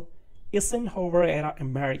resemble Eisenhower-era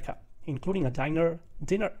America, including a dinner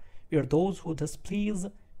where those who displease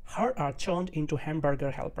her are turned into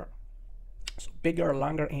hamburger helper. So bigger,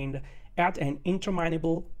 longer, and at an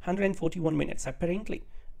interminable 141 minutes, apparently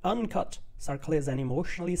uncut, Circle is an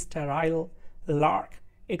emotionally sterile lark.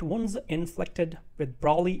 It once inflected with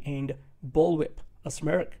brawly and bullwhip, a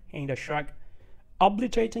smirk and a shrug.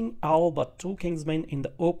 Obliterating all but two Kingsmen in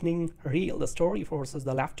the opening reel, the story forces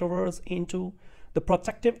the leftovers into the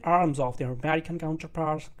protective arms of their American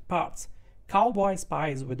counterparts, cowboy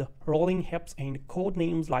spies with rolling hips and code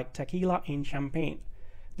names like tequila and champagne.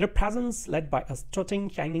 Their presence, led by a strutting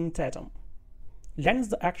Channing Tatum, lends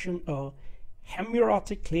the action a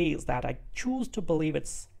hemerotic glaze that I choose to believe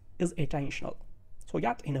is intentional. So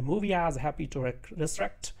yet, in a movie as happy to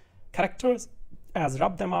resurrect characters as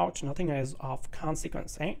rub them out, nothing is of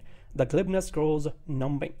consequence, and the glibness grows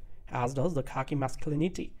numbing, as does the cocky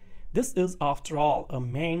masculinity. This is, after all, a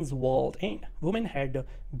man's world, and women had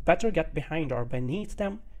better get behind or beneath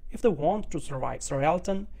them if they want to survive. Sir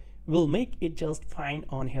Elton will make it just fine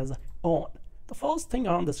on his own. The first thing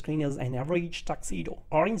on the screen is an average tuxedo,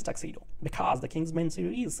 orange tuxedo, because the Kingsman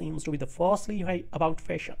series seems to be the firstly about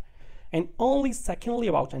fashion, and only secondly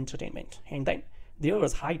about entertainment. And then there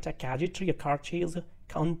is high-tech gadgetry, a car chase,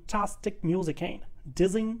 fantastic music, and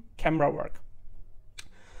dizzying camera work.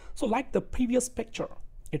 So like the previous picture,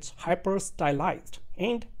 it's hyper-stylized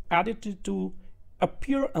and edited to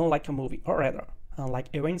appear unlike a movie, or rather, unlike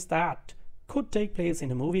events that could take place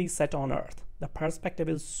in a movie set on Earth. The perspective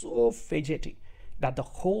is so fidgety that the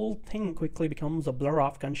whole thing quickly becomes a blur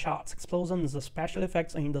of gunshots, explosions, the special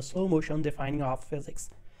effects, and the slow motion defining of physics.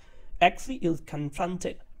 Exie is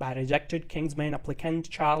confronted by rejected Kingsman applicant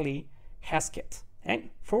Charlie Hesketh and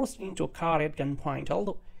forced into a car at gunpoint.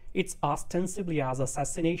 Although it's ostensibly as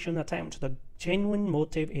assassination attempt, the genuine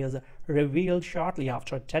motive is revealed shortly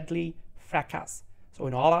after a deadly fracas. So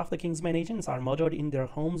when all of the Kingsman agents are murdered in their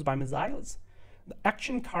homes by missiles, the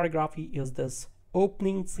action choreography is this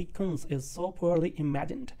opening sequence is so poorly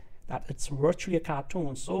imagined that it's virtually a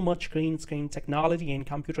cartoon. So much green screen technology and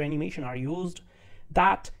computer animation are used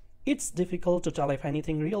that it's difficult to tell if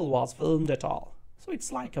anything real was filmed at all. So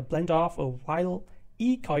it's like a blend of a Wile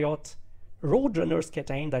E. Coyote Roadrunner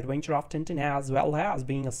skit and the adventure of Tintin, as well as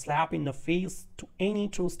being a slap in the face to any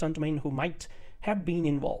true stuntman who might have been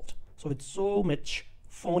involved. So with so much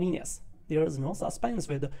phoniness, there is no suspense.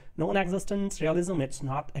 With non-existent realism, it's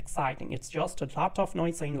not exciting. It's just a lot of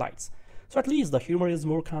noise and lights. So at least the humor is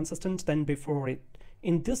more consistent than before it.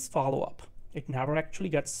 In this follow-up, it never actually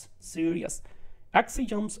gets serious. Exie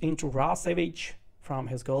jumps into raw savage from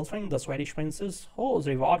his girlfriend, the Swedish princess, whose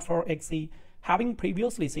reward for Exie having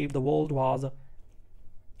previously saved the world was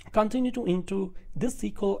continued into this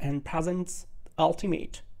sequel and presents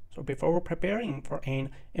ultimate. So before preparing for an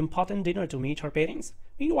important dinner to meet her parents,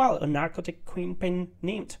 meanwhile a narcotic queenpin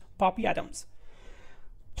named Poppy Adams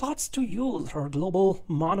plots to use her global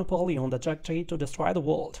monopoly on the drug trade to destroy the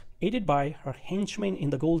world, aided by her henchmen in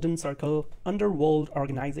the Golden Circle underworld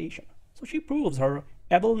organization. So she proves her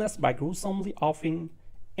ableness by gruesomely offing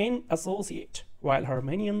an associate, while her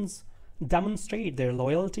minions demonstrate their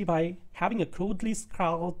loyalty by having a crudely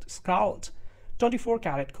scrawled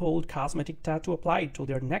 24-karat gold cosmetic tattoo applied to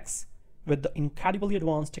their necks with the incredibly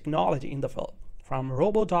advanced technology in the film, from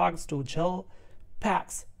robo-dogs to gel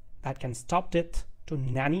packs that can stop death to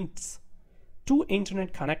nanites, to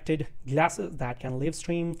internet-connected glasses that can live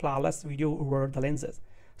stream flawless video over the lenses.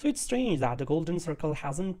 So it's strange that the Golden Circle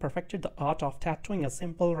hasn't perfected the art of tattooing a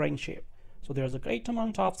simple ring shape. So there's a great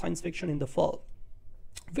amount of science fiction in the film,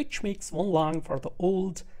 which makes one long for the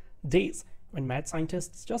old days when mad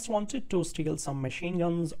scientists just wanted to steal some machine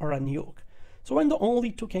guns or a nuke. So when the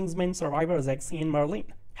only two Kingsman survivors, Exie and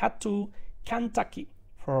Merlin, head to Kentucky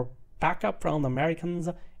for backup from the Americans'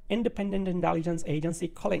 independent intelligence agency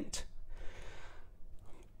Colint,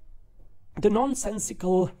 the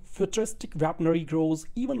nonsensical futuristic weaponry grows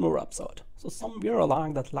even more absurd. So somewhere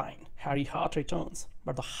along that line, Harry Hart returns,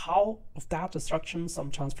 but the how of that destruction some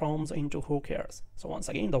transforms into who cares. So once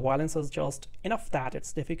again, the violence is just enough that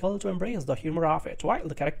it's difficult to embrace the humor of it, while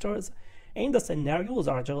the characters and the scenarios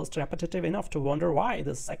are just repetitive enough to wonder why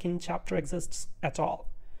the second chapter exists at all.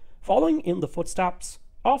 Following in the footsteps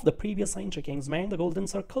of the previous century Kingsman, the Golden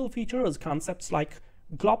Circle features concepts like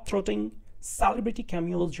globetrotting, celebrity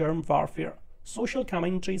cameos, germ warfare, social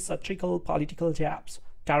commentary, satirical political jabs,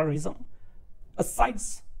 terrorism,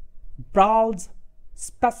 asides, brawls,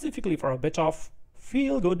 specifically for a bit of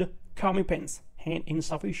feel-good comeuppance, and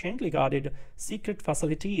insufficiently guarded secret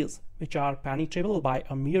facilities which are penetrable by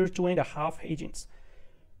a mere 2.5 agents.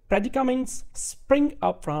 Predicaments spring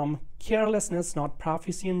up from carelessness, not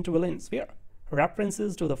proficient villains, where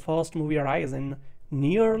references to the first movie arise in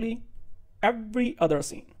nearly every other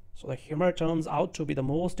scene. So the humor turns out to be the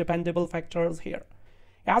most dependable factors here,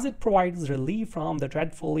 as it provides relief from the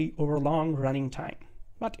dreadfully overlong running time.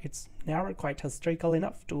 But it's never quite hysterical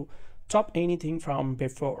enough to top anything from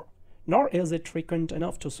before, nor is it frequent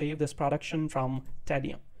enough to save this production from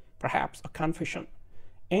tedium. Perhaps a confession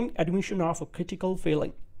and admission of a critical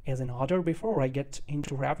failing is in order before I get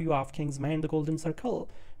into review of Kingsman: The Golden Circle,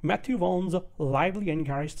 Matthew Vaughn's lively and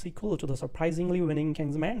garish sequel to the surprisingly winning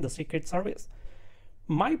Kingsman: The Secret Service.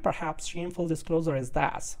 My perhaps shameful disclosure is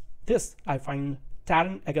that this I find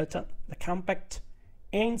Taron Egerton, the compact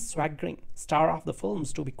and swaggering star of the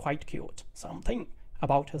films, to be quite cute. Something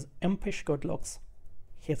about his impish good looks,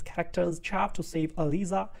 his character's charm to save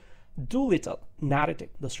Eliza Doolittle narrative,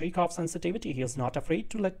 the streak of sensitivity he is not afraid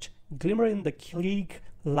to let glimmer in the Klieg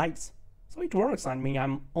lights. So it works on me,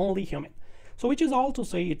 I'm only human. So which is all to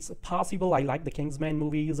say, it's possible I like the Kingsman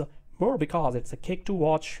movies more because it's a kick to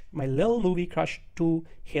watch my little movie crush do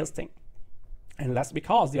his thing, and less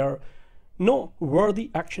because they are no worthy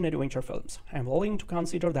action-adventure films. I'm willing to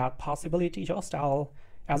consider that possibility just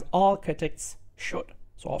as all critics should.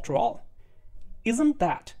 So after all, isn't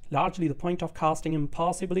that largely the point of casting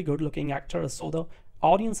impossibly good-looking actors, so the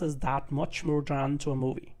audience is that much more drawn to a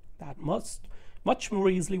movie that much more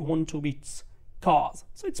easily won to its cause?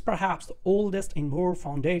 So it's perhaps the oldest and more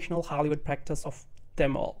foundational Hollywood practice of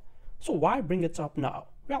them all. So why bring it up now?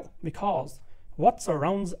 Well, because what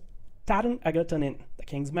surrounds Taron Egerton in the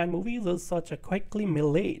Kingsman movies is such a quickly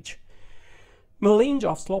melange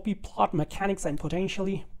of sloppy plot mechanics and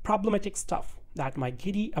potentially problematic stuff that my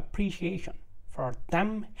giddy appreciation for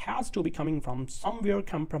them has to be coming from somewhere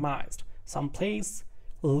compromised, someplace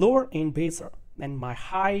lower and baser than my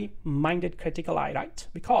high-minded critical eye, right?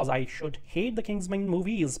 Because I should hate the Kingsman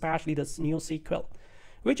movies, especially this new sequel,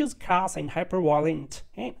 which is crass and hyper-violent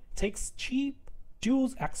and takes cheap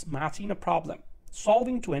deus ex machina problem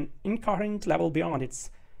solving to an incoherent level beyond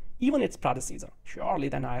even its predecessor. Surely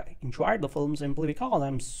then I enjoyed the film simply because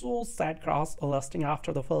I'm so sad cross-lusting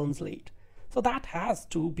after the film's lead. So that has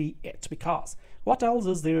to be it, because what else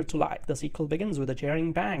is there to like? The sequel begins with a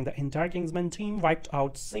jarring bang. The entire Kingsman team wiped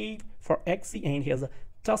out save for Eggsy and his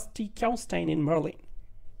trusty Cowstein in Merlin,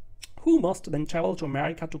 who must then travel to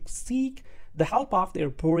America to seek the help of their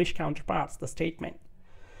boorish counterparts, the statesmen.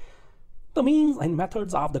 The means and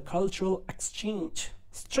methods of the cultural exchange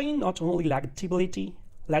strain not only legibility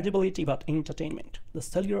but entertainment. The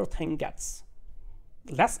sillier thing gets,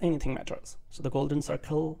 the less anything matters. So the Golden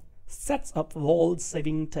Circle sets up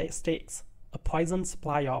world-saving stakes. A poison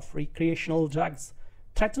supply of recreational drugs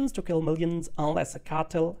threatens to kill millions unless a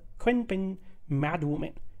cartel kingpin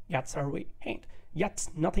madwoman gets her way. And yet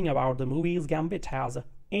nothing about the movie's gambit has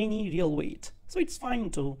any real weight. So it's fine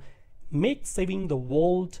to make saving the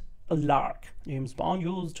world a lark. James Bond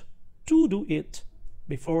used to do it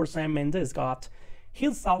before Sam Mendes got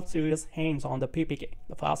his self-serious hands on the PPK.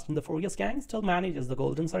 The Fast and the Furious gang still manages the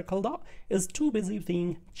Golden Circle, though is too busy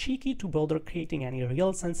being cheeky to bother creating any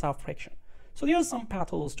real sense of friction. So there's some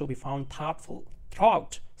pathos to be found thoughtful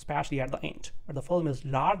throughout, especially at the end, where the film is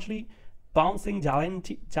largely bouncing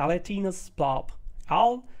gelatinous blob,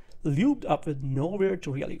 all lubed up with nowhere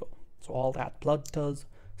to really go. So all that blood does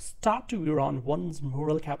start to wear on one's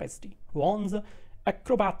moral capacity. One's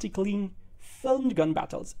acrobatically filmed gun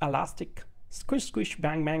battles, elastic squish squish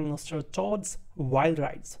bang bang monster toads, wild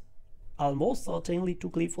rides, almost certainly too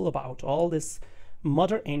gleeful about all this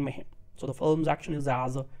murder and mayhem. So the film's action is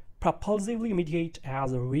as propulsively immediate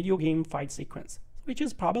as a video game fight sequence, which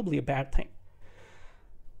is probably a bad thing.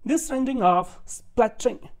 This rendering of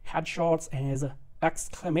splattering headshots as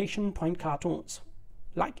exclamation point cartoons.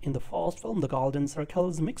 Like in the first film, the Golden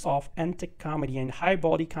Circle's mix of antic comedy and high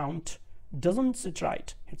body count doesn't sit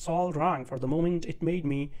right. It's all wrong. For the moment, it made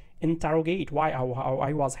me interrogate why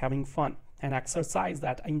I was having fun, an exercise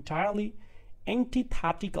that entirely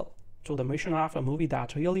antithetical to the mission of a movie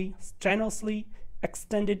that really strenuously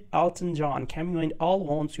extended Elton John cameo and all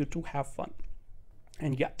wants you to have fun.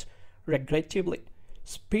 And yet, regrettably,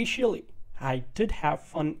 spatially, I did have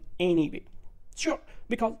fun anyway. Sure,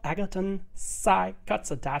 because Egerton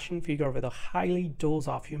cuts a dashing figure with a highly dose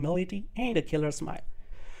of humility and a killer smile.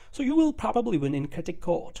 So you will probably win in critic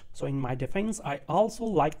court. So in my defense, I also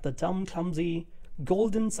like the dumb, clumsy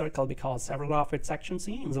Golden Circle because several of its action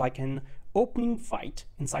scenes, like an opening fight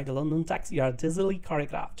inside a London taxi, are dizzily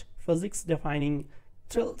choreographed, physics-defining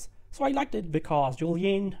thrills. So I liked it because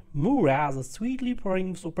Julianne Moore as a sweetly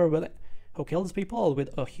purring supervillain who kills people with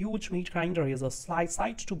a huge meat grinder is a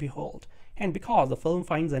sight to behold, and because the film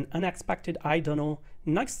finds an unexpected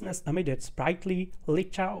niceness amid its brightly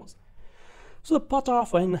lit chaos. So the plot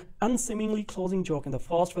of an unseemingly closing joke in the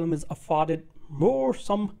first film is afforded more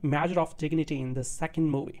some measure of dignity in the second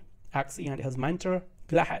movie. Axie and his mentor,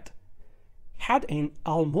 Glad, had an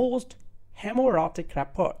almost homoerotic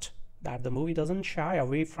rapport that the movie doesn't shy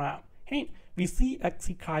away from. And we see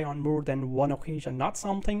Axie cry on more than one occasion, not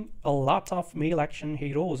something a lot of male action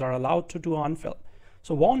heroes are allowed to do on film.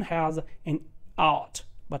 So Vaughn has an odd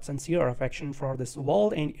but sincere affection for this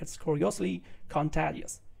world, and it's curiously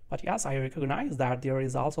contagious. But yes, I recognize that there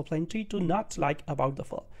is also plenty to not like about the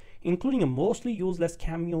film, including a mostly useless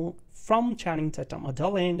cameo from Channing Tatum, a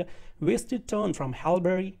dull and wasted turn from Halle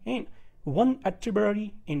Berry, and one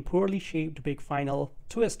arbitrary and poorly shaped big final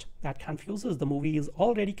twist that confuses the movie's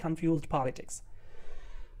already confused politics.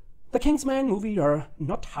 The Kingsman movies are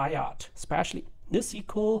not high art, especially this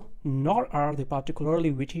sequel, nor are they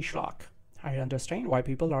particularly witty schlock. I understand why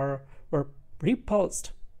people were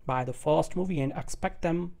repulsed by the first movie and expect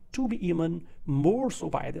them to be even more so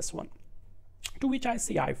by this one. To which I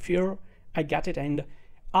say, I fear I get it, and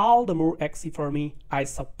all the more Axie for me, I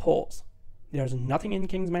suppose. There's nothing in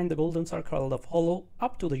Kingsman the Golden Circle, the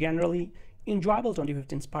follow-up to the generally enjoyable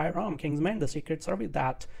 2015 spy rom Kingsman the Secret Service,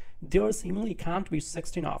 that there seemingly can't be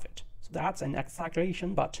 16 of it. So that's an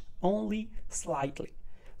exaggeration, but only slightly.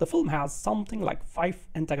 The film has something like 5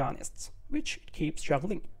 antagonists, which it keeps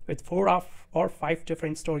juggling with 4 or 5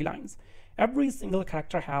 different storylines. Every single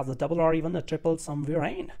character has a double or even a triple somewhere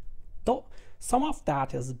in, though some of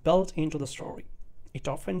that is built into the story. It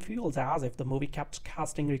often feels as if the movie kept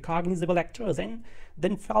casting recognizable actors and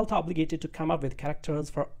then felt obligated to come up with characters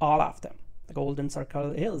for all of them. The Golden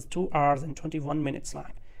Circle is 2 hours and 21 minutes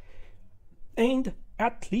long, and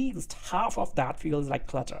at least half of that feels like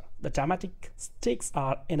clutter. The dramatic stakes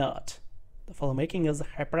are inert. The filmmaking is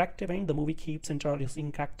hyperactive, and the movie keeps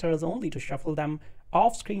introducing characters only to shuffle them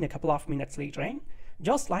off screen a couple of minutes later. And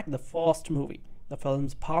just like the first movie, the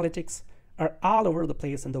film's politics are all over the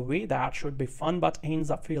place in the way that should be fun but ends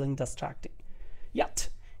up feeling distracting. Yet,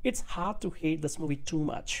 it's hard to hate this movie too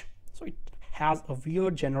much. So it has a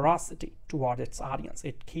weird generosity toward its audience.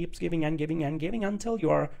 It keeps giving and giving and giving until you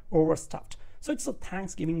are overstuffed. So it's a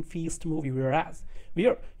Thanksgiving feast movie,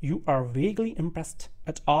 where you are vaguely impressed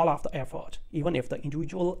at all of the effort, even if the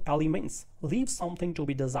individual elements leave something to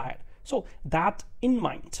be desired. So that in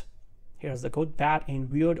mind, here's the good, bad,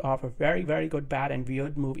 and weird of a very, very good, bad, and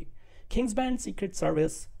weird movie. Kingsman Secret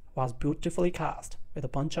Service was beautifully cast with a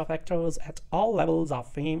bunch of actors at all levels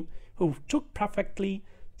of fame who took perfectly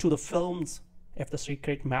to the films if the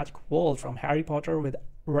secret magic world from Harry Potter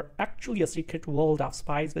were actually a secret world of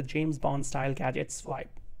spies with James Bond style gadgets vibe.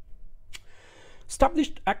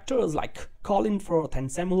 Established actors like Colin Firth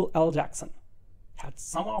and Samuel L. Jackson had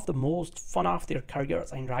some of the most fun of their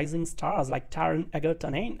careers, and rising stars like Taron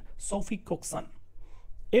Egerton and Sophie Cookson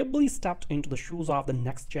ably stepped into the shoes of the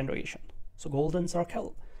next generation. So Golden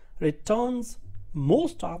Circle returns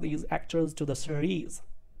most of these actors to the series,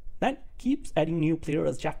 then keeps adding new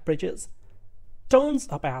players. Jeff Bridges turns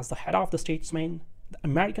up as the head of the Statesman, the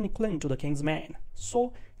American equivalent to the Kingsman.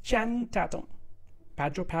 So Channing Tatum,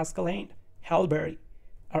 Pedro Pascal, and Halle Berry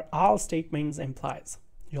are all statements implies.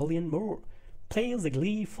 Julianne Moore plays a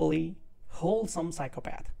gleefully wholesome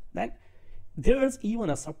psychopath. Then there's even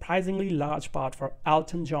a surprisingly large part for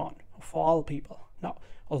Elton John, of all people. Now,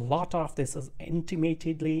 a lot of this is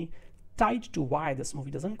intimately tied to why this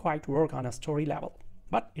movie doesn't quite work on a story level,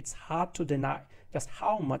 but it's hard to deny just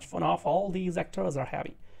how much fun of all these actors are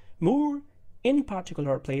having. Moore, in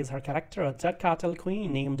particular, plays her character, a Dead Cattle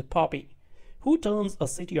Queen named Poppy, who turns a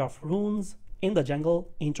city of ruins in the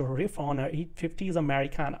jungle into a riff on her 50s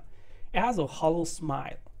Americana as a hollow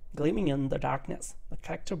smile gleaming in the darkness. The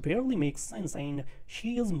character barely makes sense, and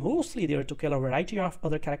she is mostly there to kill a variety of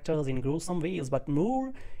other characters in gruesome ways, but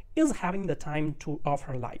Moore is having the time of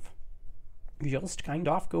her life. You just kind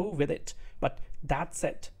of go with it, but that's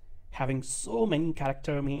it. Having so many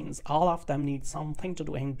characters means all of them need something to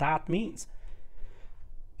do, and that means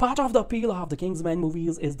part of the appeal of the Kingsman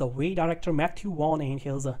movies is the way director Matthew Vaughn and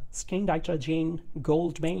his screenwriter Jane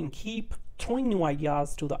Goldman keep throwing new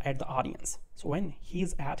ideas at the audience. So when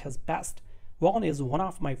he's at his best, Vaughn is one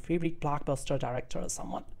of my favorite blockbuster directors,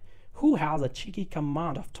 someone who has a cheeky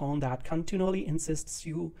command of tone that continually insists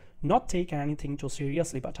you not take anything too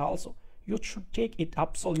seriously, but also you should take it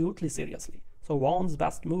absolutely seriously. So Vaughn's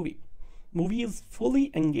best movies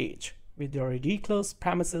fully engage with their ridiculous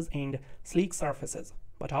premises and sleek surfaces,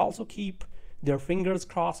 but also keep their fingers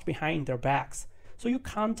crossed behind their backs So you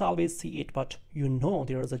can't always see it, but you know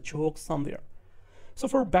there is a joke somewhere. So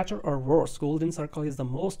for better or worse, Golden Circle is the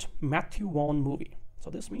most Matthew Vaughn movie.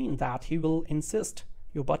 So this means that he will insist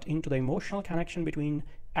you butt into the emotional connection between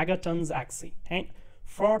Egerton's Axie and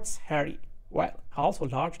Firth's Harry, while also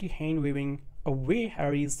largely hand-waving away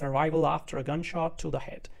Harry's survival after a gunshot to the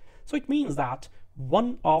head. So it means that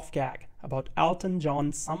one off gag about Elton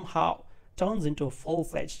John somehow turns into a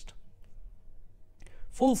full-fledged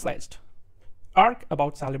arc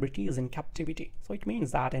about celebrities in captivity. So it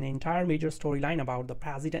means that an entire major storyline about the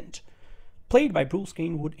president, played by Bruce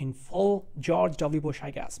Cain, would in full George W. Bush,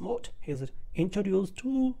 I guess, mode, is introduced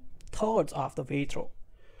 2/3 of the way through.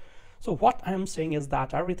 So what I'm saying is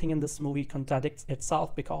that everything in this movie contradicts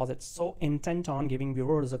itself because it's so intent on giving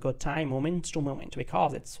viewers a good time moment to moment.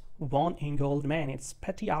 Because it's Vaughn and Goldman, it's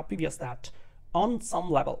pretty obvious that on some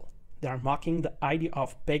level they are mocking the idea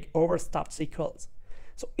of big overstuffed sequels.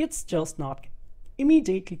 So it's just not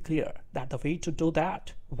immediately clear that the way to do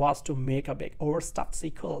that was to make a big overstuffed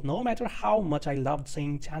sequel, no matter how much I loved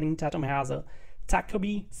seeing Channing Tatum as a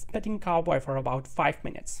Tacoby spitting cowboy for about 5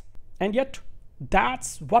 minutes. And yet,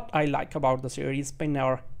 that's what I like about the series' spin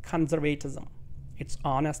or conservatism. It's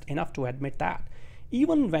honest enough to admit that,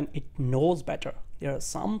 even when it knows better, there's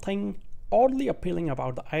something oddly appealing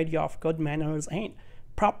about the idea of good manners and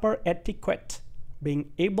proper etiquette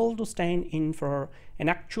being able to stand in for an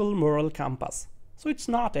actual moral compass. So it's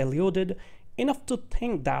not eluded enough to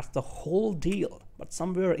think that's the whole deal, but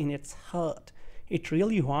somewhere in its heart, it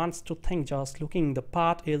really wants to think just looking the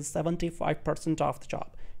part is 75% of the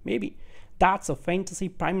job. Maybe that's a fantasy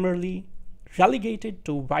primarily relegated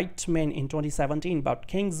to white men in 2017, but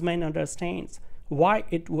Kingsman understands why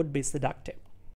it would be seductive.